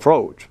reasonable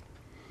approach,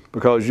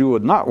 because you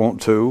would not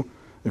want to,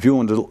 if you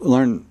wanted to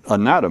learn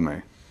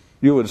anatomy,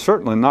 you would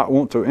certainly not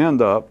want to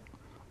end up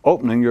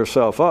opening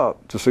yourself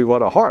up to see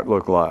what a heart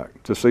looked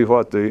like, to see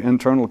what the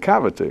internal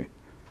cavity.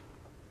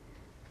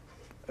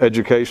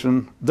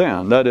 Education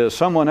then, that is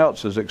someone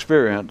else's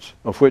experience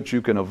of which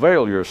you can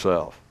avail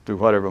yourself through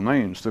whatever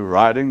means, through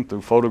writing,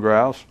 through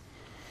photographs,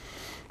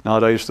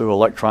 nowadays through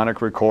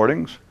electronic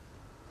recordings.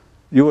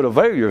 You would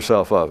avail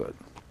yourself of it.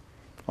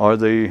 Or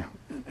the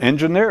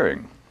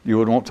engineering, you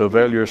would want to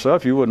avail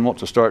yourself. You wouldn't want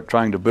to start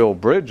trying to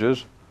build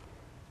bridges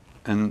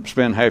and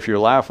spend half your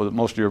life with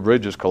most of your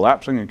bridges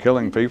collapsing and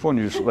killing people and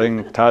you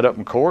being tied up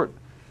in court.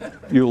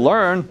 You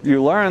learn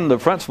the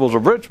principles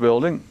of bridge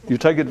building, you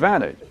take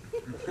advantage.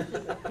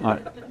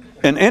 Right.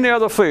 In any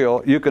other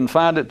field, you can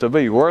find it to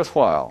be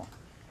worthwhile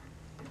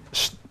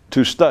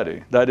to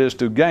study. That is,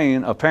 to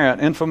gain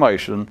apparent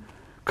information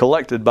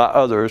collected by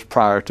others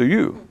prior to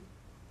you.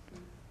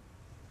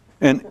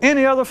 In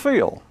any other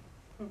field,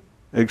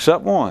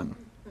 except one,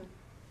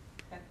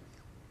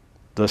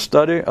 the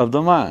study of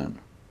the mind.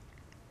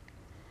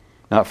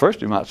 Now, at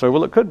first you might say,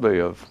 well, it could be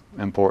of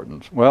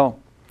importance. Well,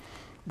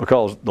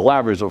 because the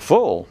libraries are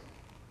full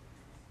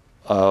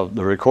of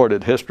the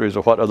recorded histories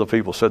of what other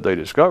people said they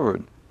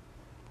discovered,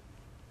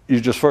 you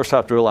just first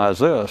have to realize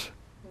this,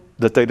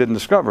 that they didn't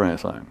discover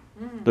anything.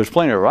 There's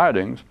plenty of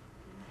writings,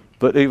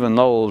 but even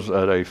those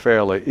at a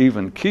fairly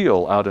even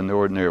keel out in the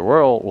ordinary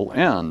world will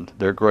end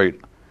their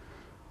great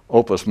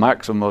opus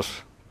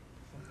maximus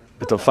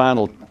at the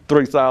final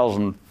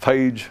 3,000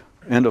 page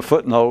end of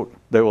footnote.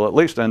 They will at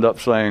least end up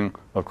saying,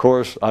 of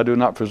course, I do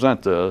not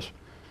present this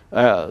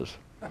as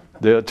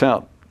the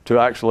attempt to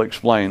actually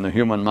explain the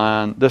human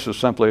mind. This is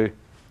simply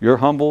your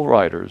humble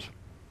writer's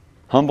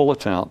humble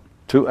attempt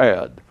to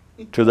add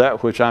to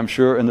that which I'm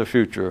sure in the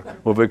future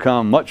will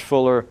become much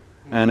fuller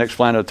and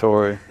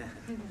explanatory.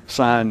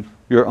 Signed,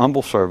 your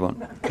humble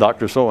servant,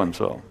 Dr.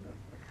 So-and-so.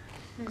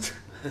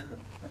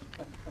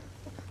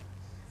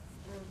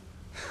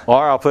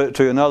 Or I'll put it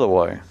to you another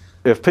way.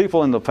 If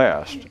people in the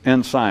past,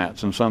 in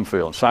science, in some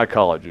field,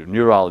 psychology,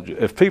 neurology,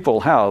 if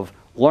people have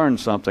learn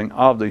something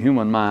of the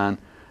human mind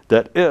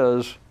that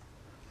is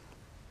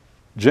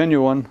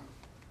genuine,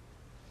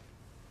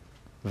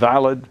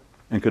 valid,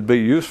 and could be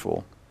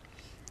useful,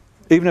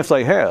 even if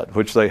they had,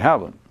 which they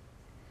haven't.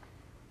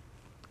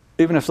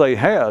 Even if they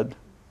had,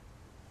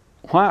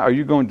 why are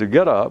you going to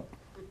get up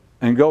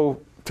and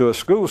go to a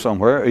school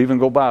somewhere, or even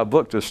go buy a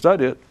book to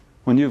study it,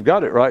 when you've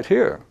got it right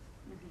here?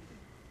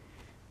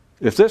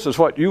 If this is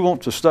what you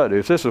want to study,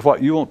 if this is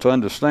what you want to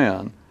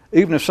understand,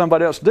 even if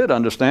somebody else did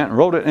understand and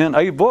wrote it in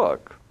a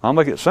book, I'll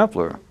make it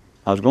simpler.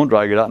 I was going to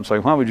drag it out and say,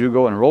 why would you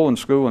go enroll in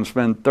school and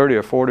spend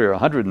 $30 or $40 or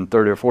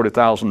 $130 or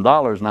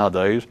 $40,000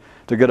 nowadays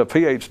to get a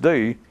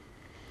PhD,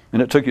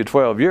 and it took you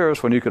 12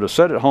 years when you could have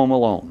sat at home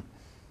alone?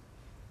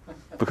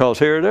 Because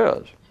here it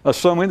is,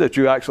 assuming that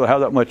you actually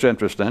have that much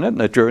interest in it and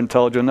that you're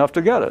intelligent enough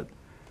to get it.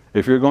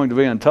 If you're going to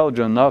be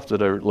intelligent enough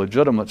that a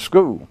legitimate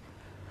school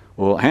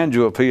will hand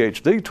you a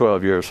PhD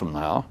 12 years from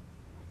now,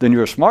 then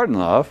you're smart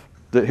enough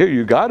that here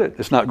you got it.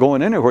 It's not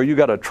going anywhere. You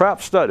got a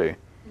trap study.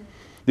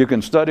 You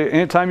can study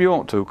anytime you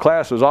want to.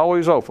 Class is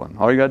always open.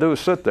 All you got to do is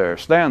sit there,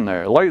 stand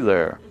there, lay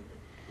there,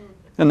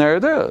 and there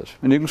it is,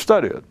 and you can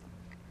study it.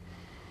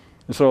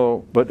 And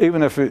so, but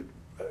even if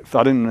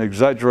I didn't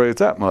exaggerate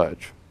that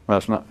much,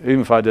 that's not,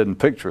 even if I didn't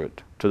picture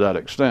it to that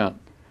extent,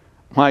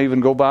 why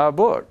even go buy a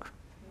book?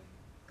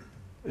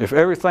 If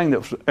everything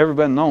that's ever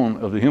been known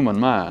of the human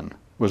mind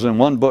was in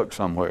one book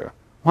somewhere,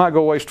 why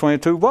go waste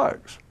 $22?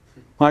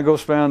 Why go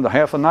spend a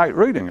half a night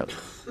reading it?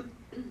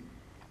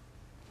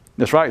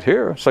 It's right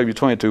here, save you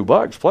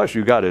 $22, plus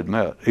you got to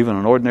admit, even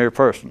an ordinary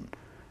person,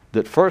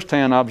 that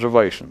first-hand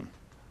observation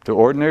to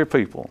ordinary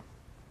people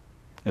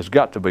has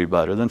got to be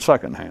better than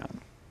second-hand.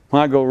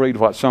 Why go read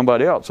what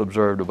somebody else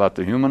observed about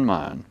the human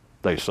mind,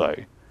 they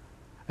say,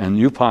 and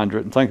you ponder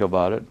it and think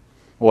about it,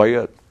 weigh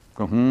it,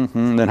 go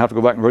then have to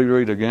go back and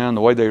reread it again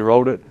the way they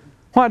wrote it.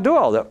 Why do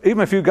all that,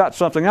 even if you got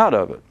something out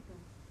of it?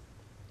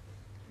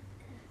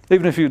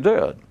 Even if you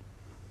did.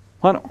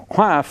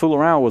 Why fool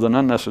around with an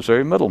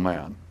unnecessary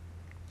middleman?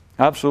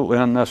 Absolutely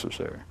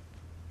unnecessary.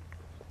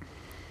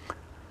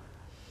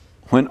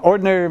 When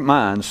ordinary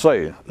minds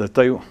say that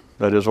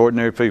that is,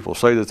 ordinary people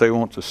say that they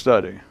want to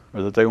study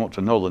or that they want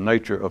to know the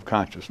nature of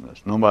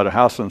consciousness, no matter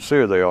how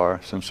sincere they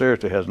are,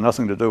 sincerity has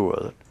nothing to do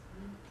with it.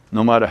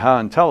 No matter how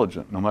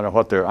intelligent, no matter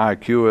what their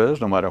IQ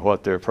is, no matter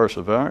what their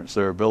perseverance,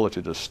 their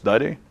ability to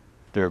study,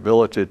 their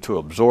ability to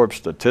absorb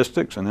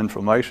statistics and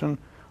information,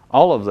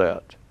 all of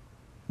that,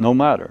 no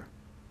matter,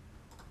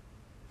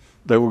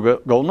 they will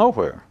go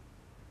nowhere.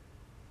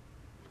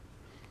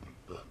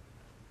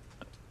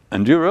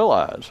 And you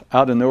realize,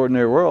 out in the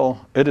ordinary world,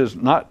 it has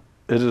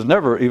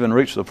never even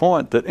reached the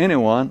point that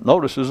anyone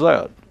notices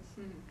that.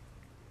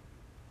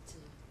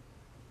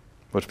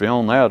 But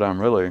beyond that, I'm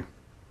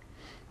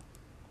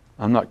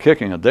not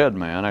kicking a dead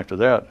man. After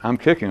that, I'm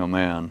kicking a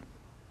man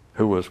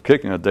who was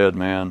kicking a dead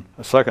man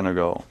a second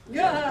ago.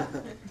 Yeah.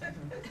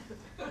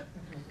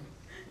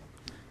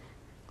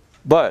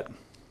 But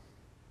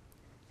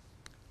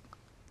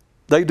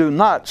they do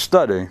not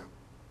study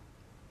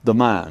the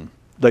mind.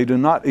 They do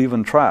not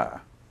even try.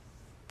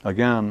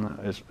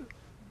 Again,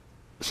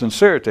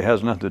 sincerity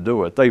has nothing to do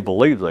with it. They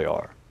believe they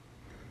are.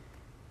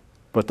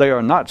 But they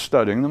are not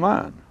studying the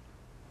mind.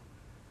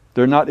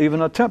 They're not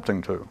even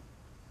attempting to.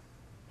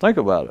 Think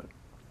about it.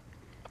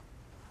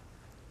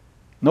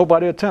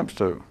 Nobody attempts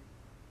to.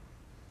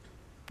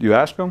 You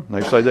ask them,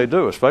 they say they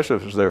do, especially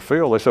if it's their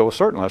field. They say, well,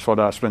 certainly, that's what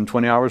I spend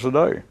 20 hours a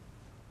day.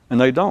 And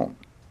they don't.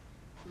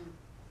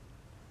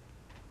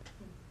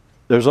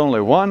 There's only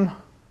one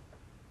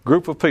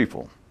group of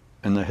people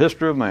in the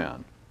history of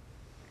man,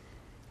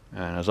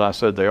 and as I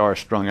said, they are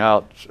strung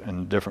out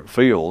in different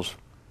fields.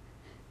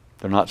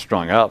 They're not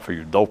strung out for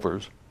you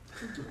dopers.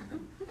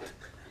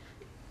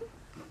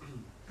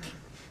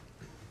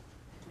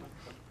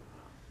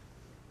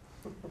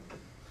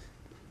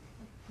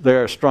 They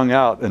are strung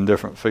out in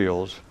different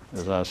fields.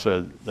 As I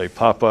said, they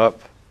pop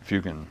up, if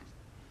you can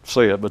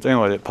see it, but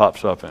anyway, it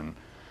pops up in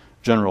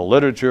general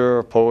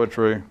literature,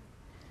 poetry,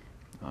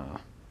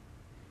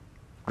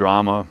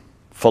 drama,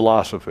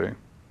 philosophy.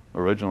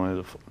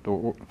 Originally,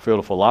 the field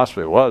of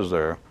philosophy was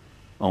their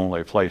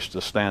only place to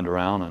stand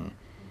around and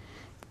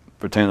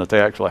pretend that they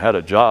actually had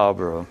a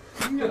job or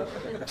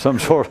some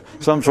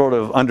sort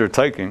of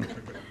undertaking.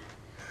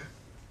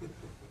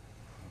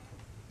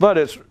 But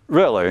it's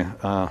really,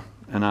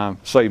 and I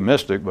say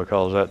mystic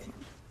because that,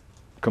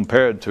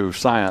 compared to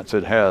science,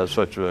 it has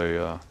such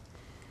a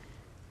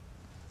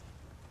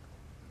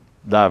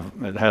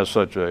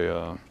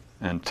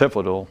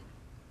antipodal,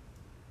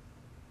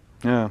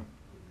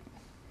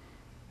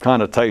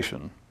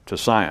 connotation to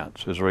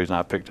science is the reason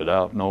I picked it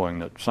out, knowing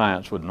that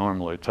science would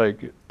normally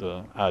take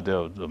the idea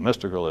of the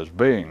mystical as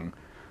being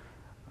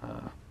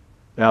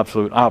the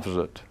absolute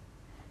opposite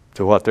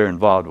to what they're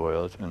involved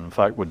with, and in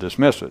fact would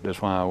dismiss it.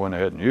 That's why I went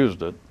ahead and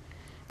used it.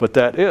 But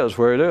that is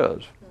where it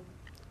is.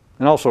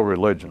 And also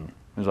religion.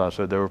 As I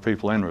said, there were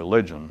people in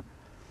religion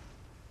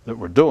that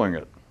were doing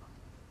it,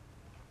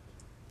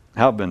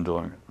 have been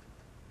doing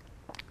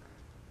it.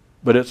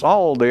 But it's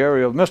all the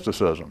area of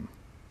mysticism.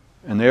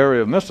 in the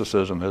area of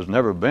mysticism has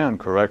never been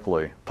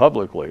correctly,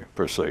 publicly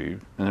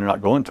perceived, and they're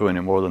not going to any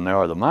more than they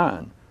are the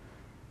mind.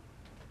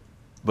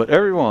 But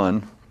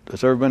everyone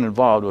that's ever been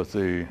involved with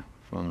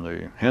from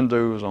the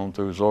Hindus on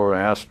through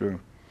Zoroaster,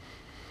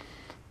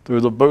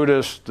 through the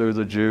Buddhists, through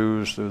the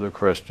Jews, through the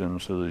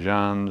Christians, through the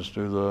Jains,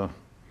 through the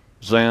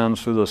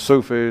Zens, through the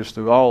Sufis,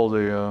 through all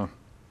the,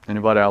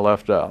 anybody I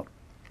left out,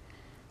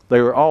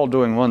 they were all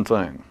doing one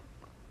thing.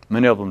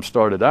 Many of them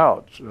started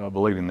out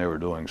believing they were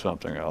doing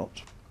something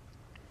else.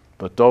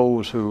 But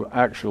those who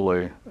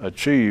actually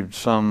achieved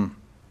some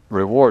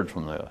reward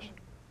from this,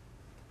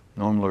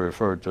 normally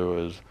referred to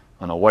as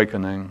an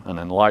awakening, an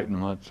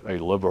enlightenment,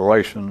 a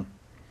liberation,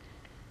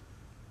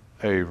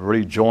 a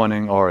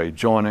rejoining or a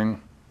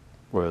joining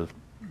with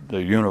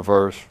the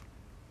universe,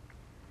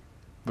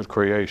 with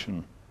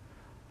creation.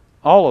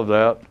 All of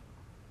that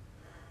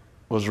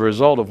was a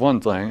result of one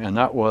thing, and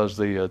that was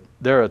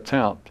their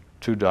attempt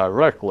to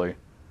directly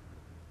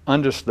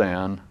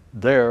understand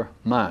their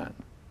mind.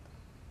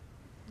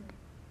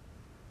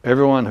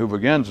 Everyone who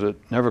begins it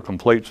never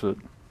completes it.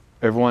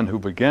 Everyone who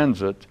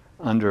begins it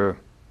under,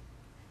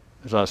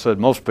 as I said,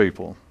 most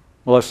people,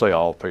 well, let's say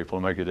all people,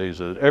 to make it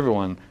easy,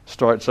 everyone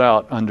starts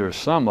out under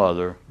some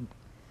other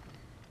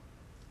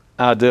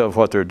idea of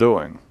what they're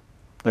doing.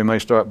 They may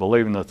start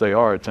believing that they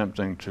are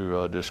attempting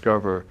to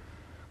discover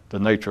the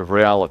nature of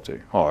reality,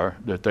 or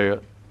that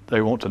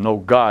they want to know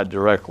God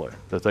directly,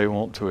 that they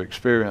want to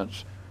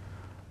experience,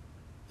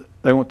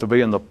 they want to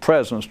be in the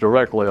presence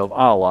directly of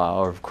Allah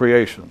or of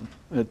creation.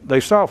 They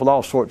start off with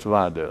all sorts of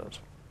ideas,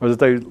 or that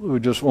they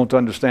would just want to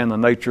understand the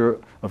nature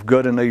of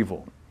good and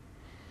evil,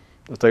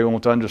 that they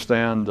want to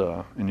understand,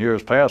 in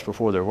years past,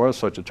 before there was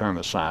such a term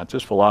as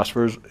scientists,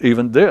 philosophers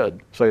even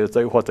did say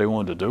that what they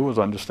wanted to do was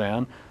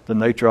understand the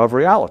nature of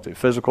reality,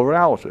 physical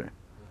reality.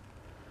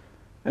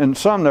 And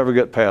some never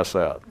get past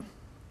that,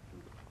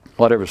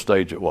 whatever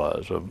stage it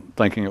was, of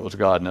thinking it was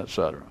God and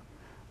etc.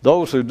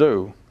 Those who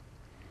do,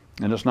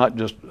 and it's not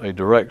just a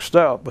direct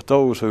step, but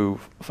those who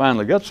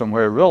finally get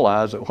somewhere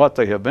realize that what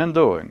they have been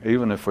doing,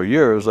 even if for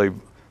years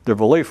their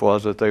belief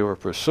was that they were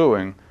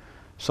pursuing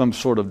some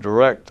sort of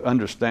direct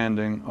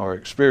understanding or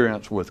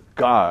experience with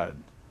God,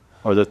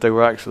 or that they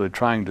were actually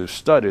trying to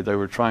study, they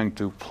were trying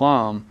to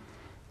plumb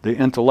the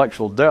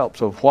intellectual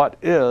depths of what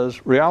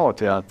is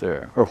reality out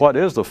there, or what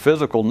is the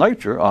physical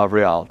nature of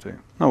reality. In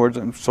other words,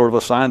 in sort of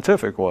a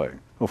scientific way,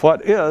 of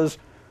what is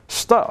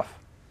stuff.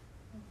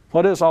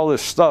 What is all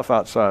this stuff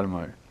outside of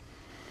me?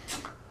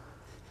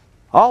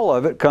 All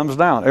of it comes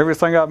down,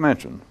 everything I've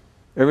mentioned,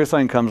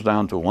 everything comes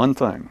down to one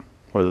thing,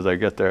 whether they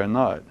get there or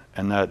not,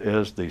 and that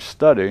is the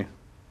study,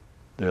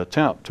 the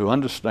attempt to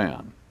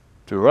understand,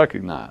 to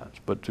recognize,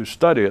 but to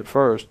study at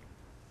first,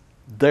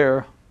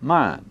 their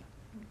mind.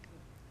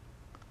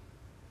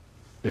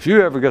 If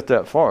you ever get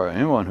that far,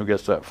 anyone who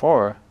gets that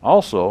far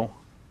also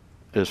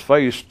is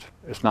faced,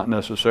 it's not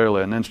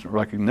necessarily an instant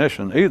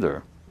recognition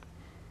either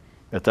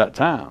at that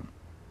time,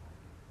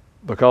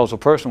 because a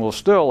person will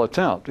still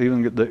attempt,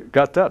 even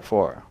got that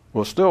far,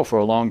 will still for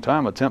a long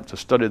time attempt to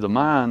study the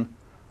mind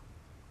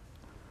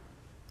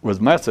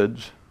with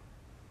methods,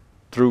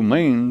 through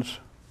means,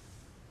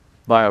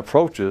 by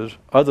approaches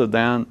other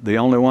than the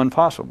only one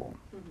possible,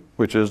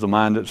 which is the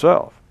mind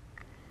itself.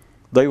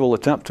 They will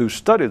attempt to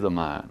study the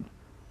mind.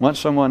 Once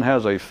someone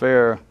has a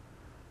fair,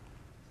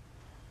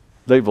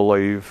 they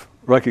believe,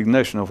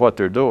 recognition of what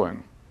they're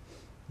doing,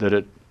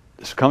 that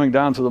it's coming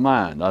down to the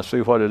mind. I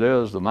see what it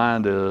is. The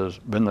mind has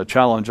been the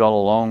challenge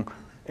all along.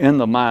 In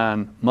the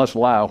mind must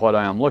lie what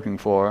I am looking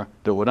for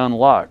that would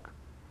unlock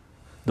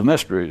the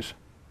mysteries,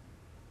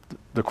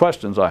 the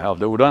questions I have,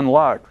 that would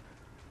unlock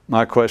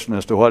my question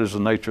as to what is the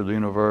nature of the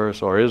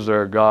universe, or is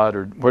there a God,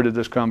 or where did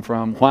this come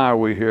from, why are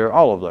we here,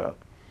 all of that.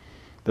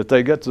 That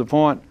they get to the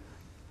point,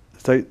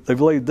 they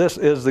believe this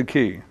is the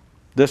key.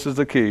 This is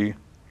the key.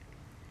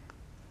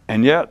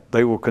 And yet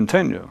they will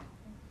continue.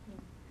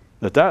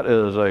 That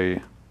is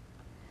a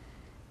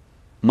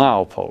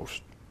milepost.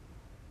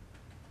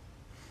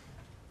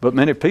 But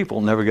many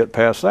people never get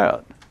past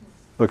that,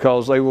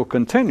 because they will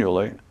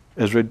continually,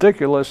 as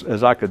ridiculous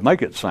as I could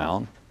make it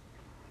sound,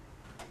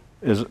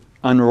 as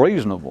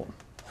unreasonable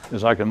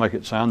as I can make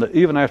it sound, that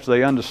even after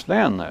they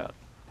understand that,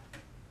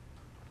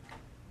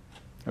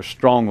 they're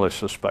strongly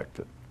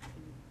suspected.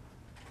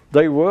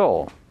 They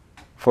will,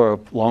 for a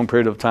long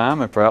period of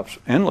time, and perhaps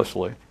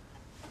endlessly,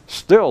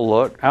 still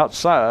look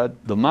outside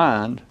the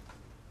mind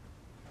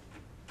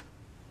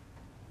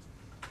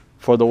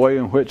for the way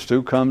in which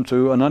to come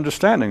to an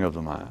understanding of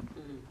the mind.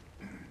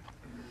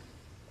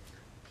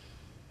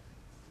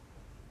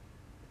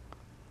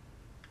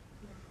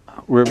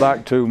 We're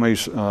back to me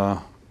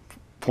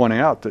pointing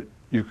out that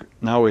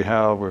now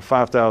we're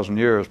 5,000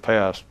 years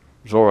past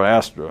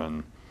Zoroaster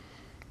and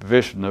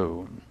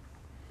Vishnu and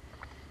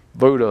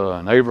Buddha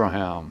and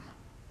Abraham,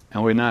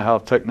 and we now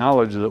have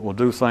technology that will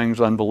do things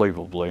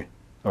unbelievably,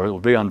 or it will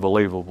be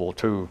unbelievable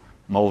to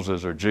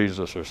Moses or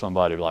Jesus or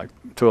somebody like,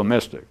 to a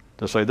mystic,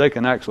 to say they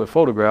can actually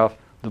photograph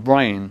the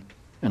brain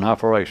in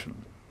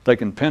operation. They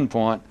can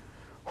pinpoint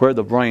where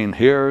the brain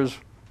hears,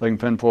 They can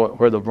pinpoint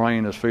where the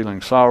brain is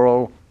feeling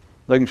sorrow.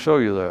 They can show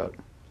you that.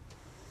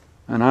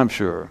 And I'm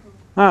sure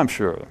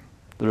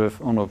that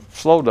if on a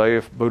slow day,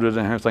 if Buddha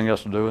didn't have anything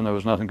else to do and there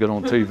was nothing good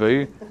on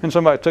TV, and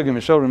somebody took him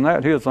and showed him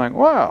that, he'd think,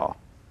 wow,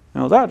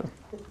 that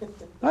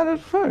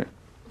is funny.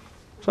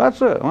 So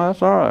that's it. Well,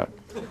 that's all right.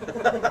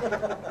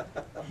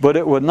 But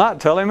it would not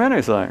tell him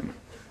anything,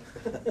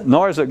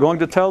 nor is it going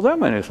to tell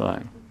them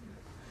anything.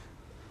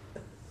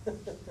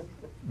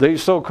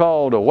 These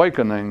so-called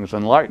awakenings,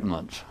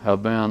 enlightenments,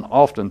 have been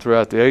often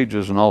throughout the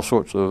ages in all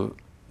sorts of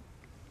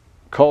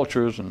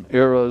cultures and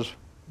eras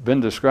been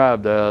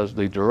described as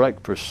the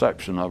direct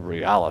perception of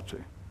reality,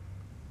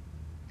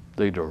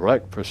 the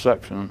direct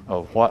perception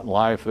of what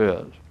life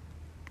is.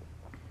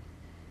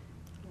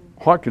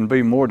 What can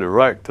be more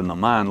direct than the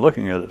mind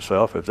looking at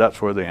itself if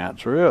that's where the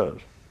answer is?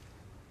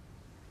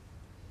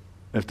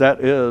 If that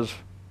is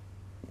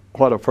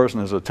what a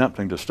person is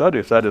attempting to study,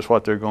 if that is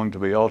what they're going to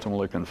be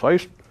ultimately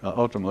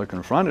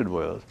confronted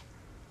with,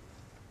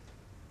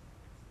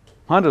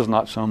 why does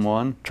not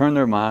someone turn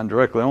their mind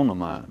directly on the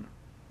mind?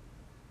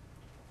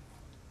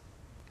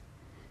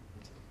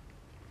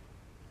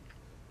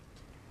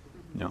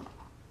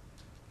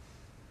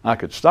 I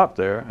could stop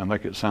there and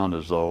make it sound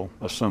as though,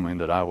 assuming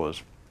that I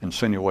was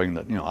insinuating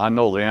that, I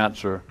know the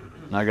answer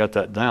and I got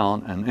that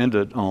down, and end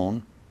it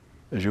on,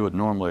 as you would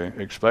normally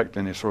expect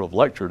any sort of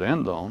lecture to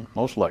end on,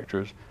 most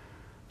lectures,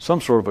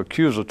 some sort of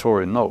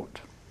accusatory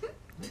note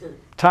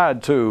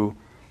tied to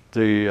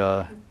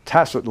the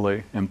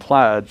tacitly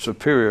implied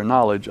superior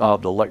knowledge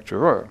of the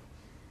lecturer.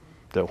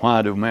 That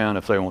why do men,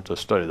 if they want to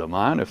study the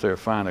mind, if they're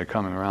finally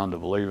coming around to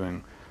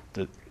believing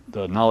that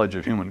the knowledge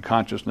of human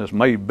consciousness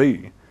may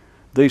be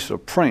the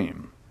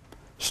supreme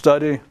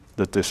study,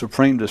 that the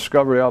supreme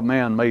discovery of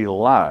man may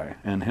lie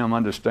in him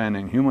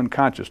understanding human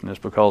consciousness,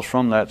 because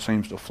from that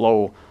seems to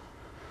flow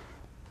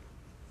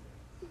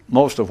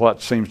most of what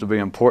seems to be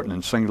important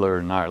and singular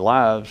in our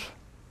lives.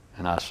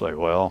 And I say,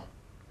 well,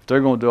 if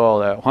they're going to do all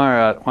that,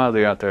 why are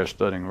they out there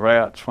studying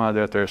rats? Why are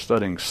they out there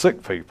studying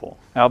sick people,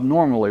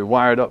 abnormally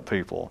wired up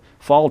people,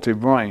 faulty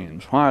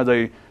brains? Why are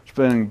they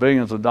spending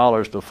billions of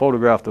dollars to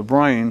photograph the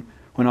brain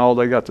when all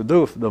they got to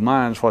do with the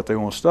mind is what they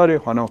want to study?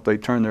 Why don't they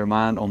turn their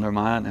mind on their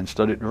mind and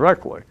study it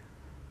directly?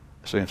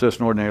 See, if this is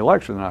an ordinary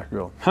lecture, then I could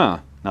go,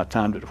 and I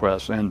timed it where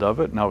that's the end of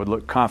it, and I would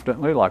look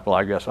confidently like, well,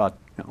 I guess I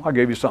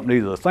gave you something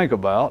either to think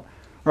about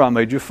or I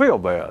made you feel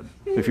bad.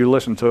 If you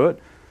listen to it,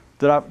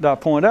 that I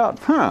point out,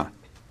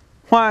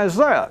 why is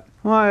that?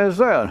 Why is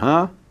that,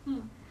 huh?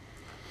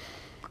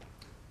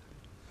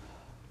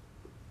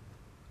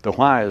 The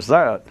why is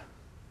that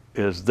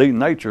is the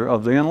nature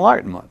of the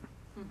enlightenment.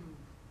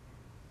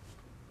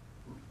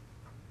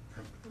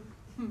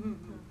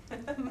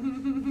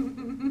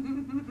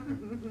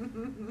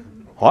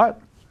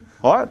 What?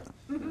 What?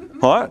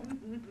 What?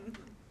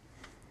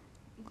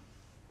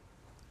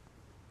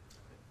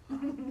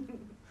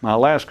 My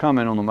last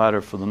comment on the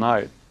matter for the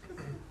night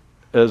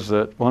is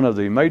that one of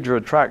the major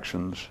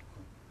attractions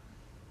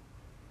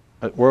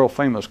at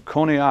world-famous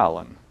Coney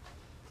Island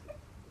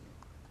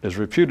is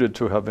reputed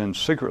to have been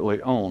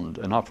secretly owned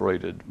and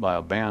operated by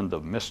a band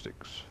of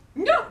mystics.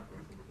 No.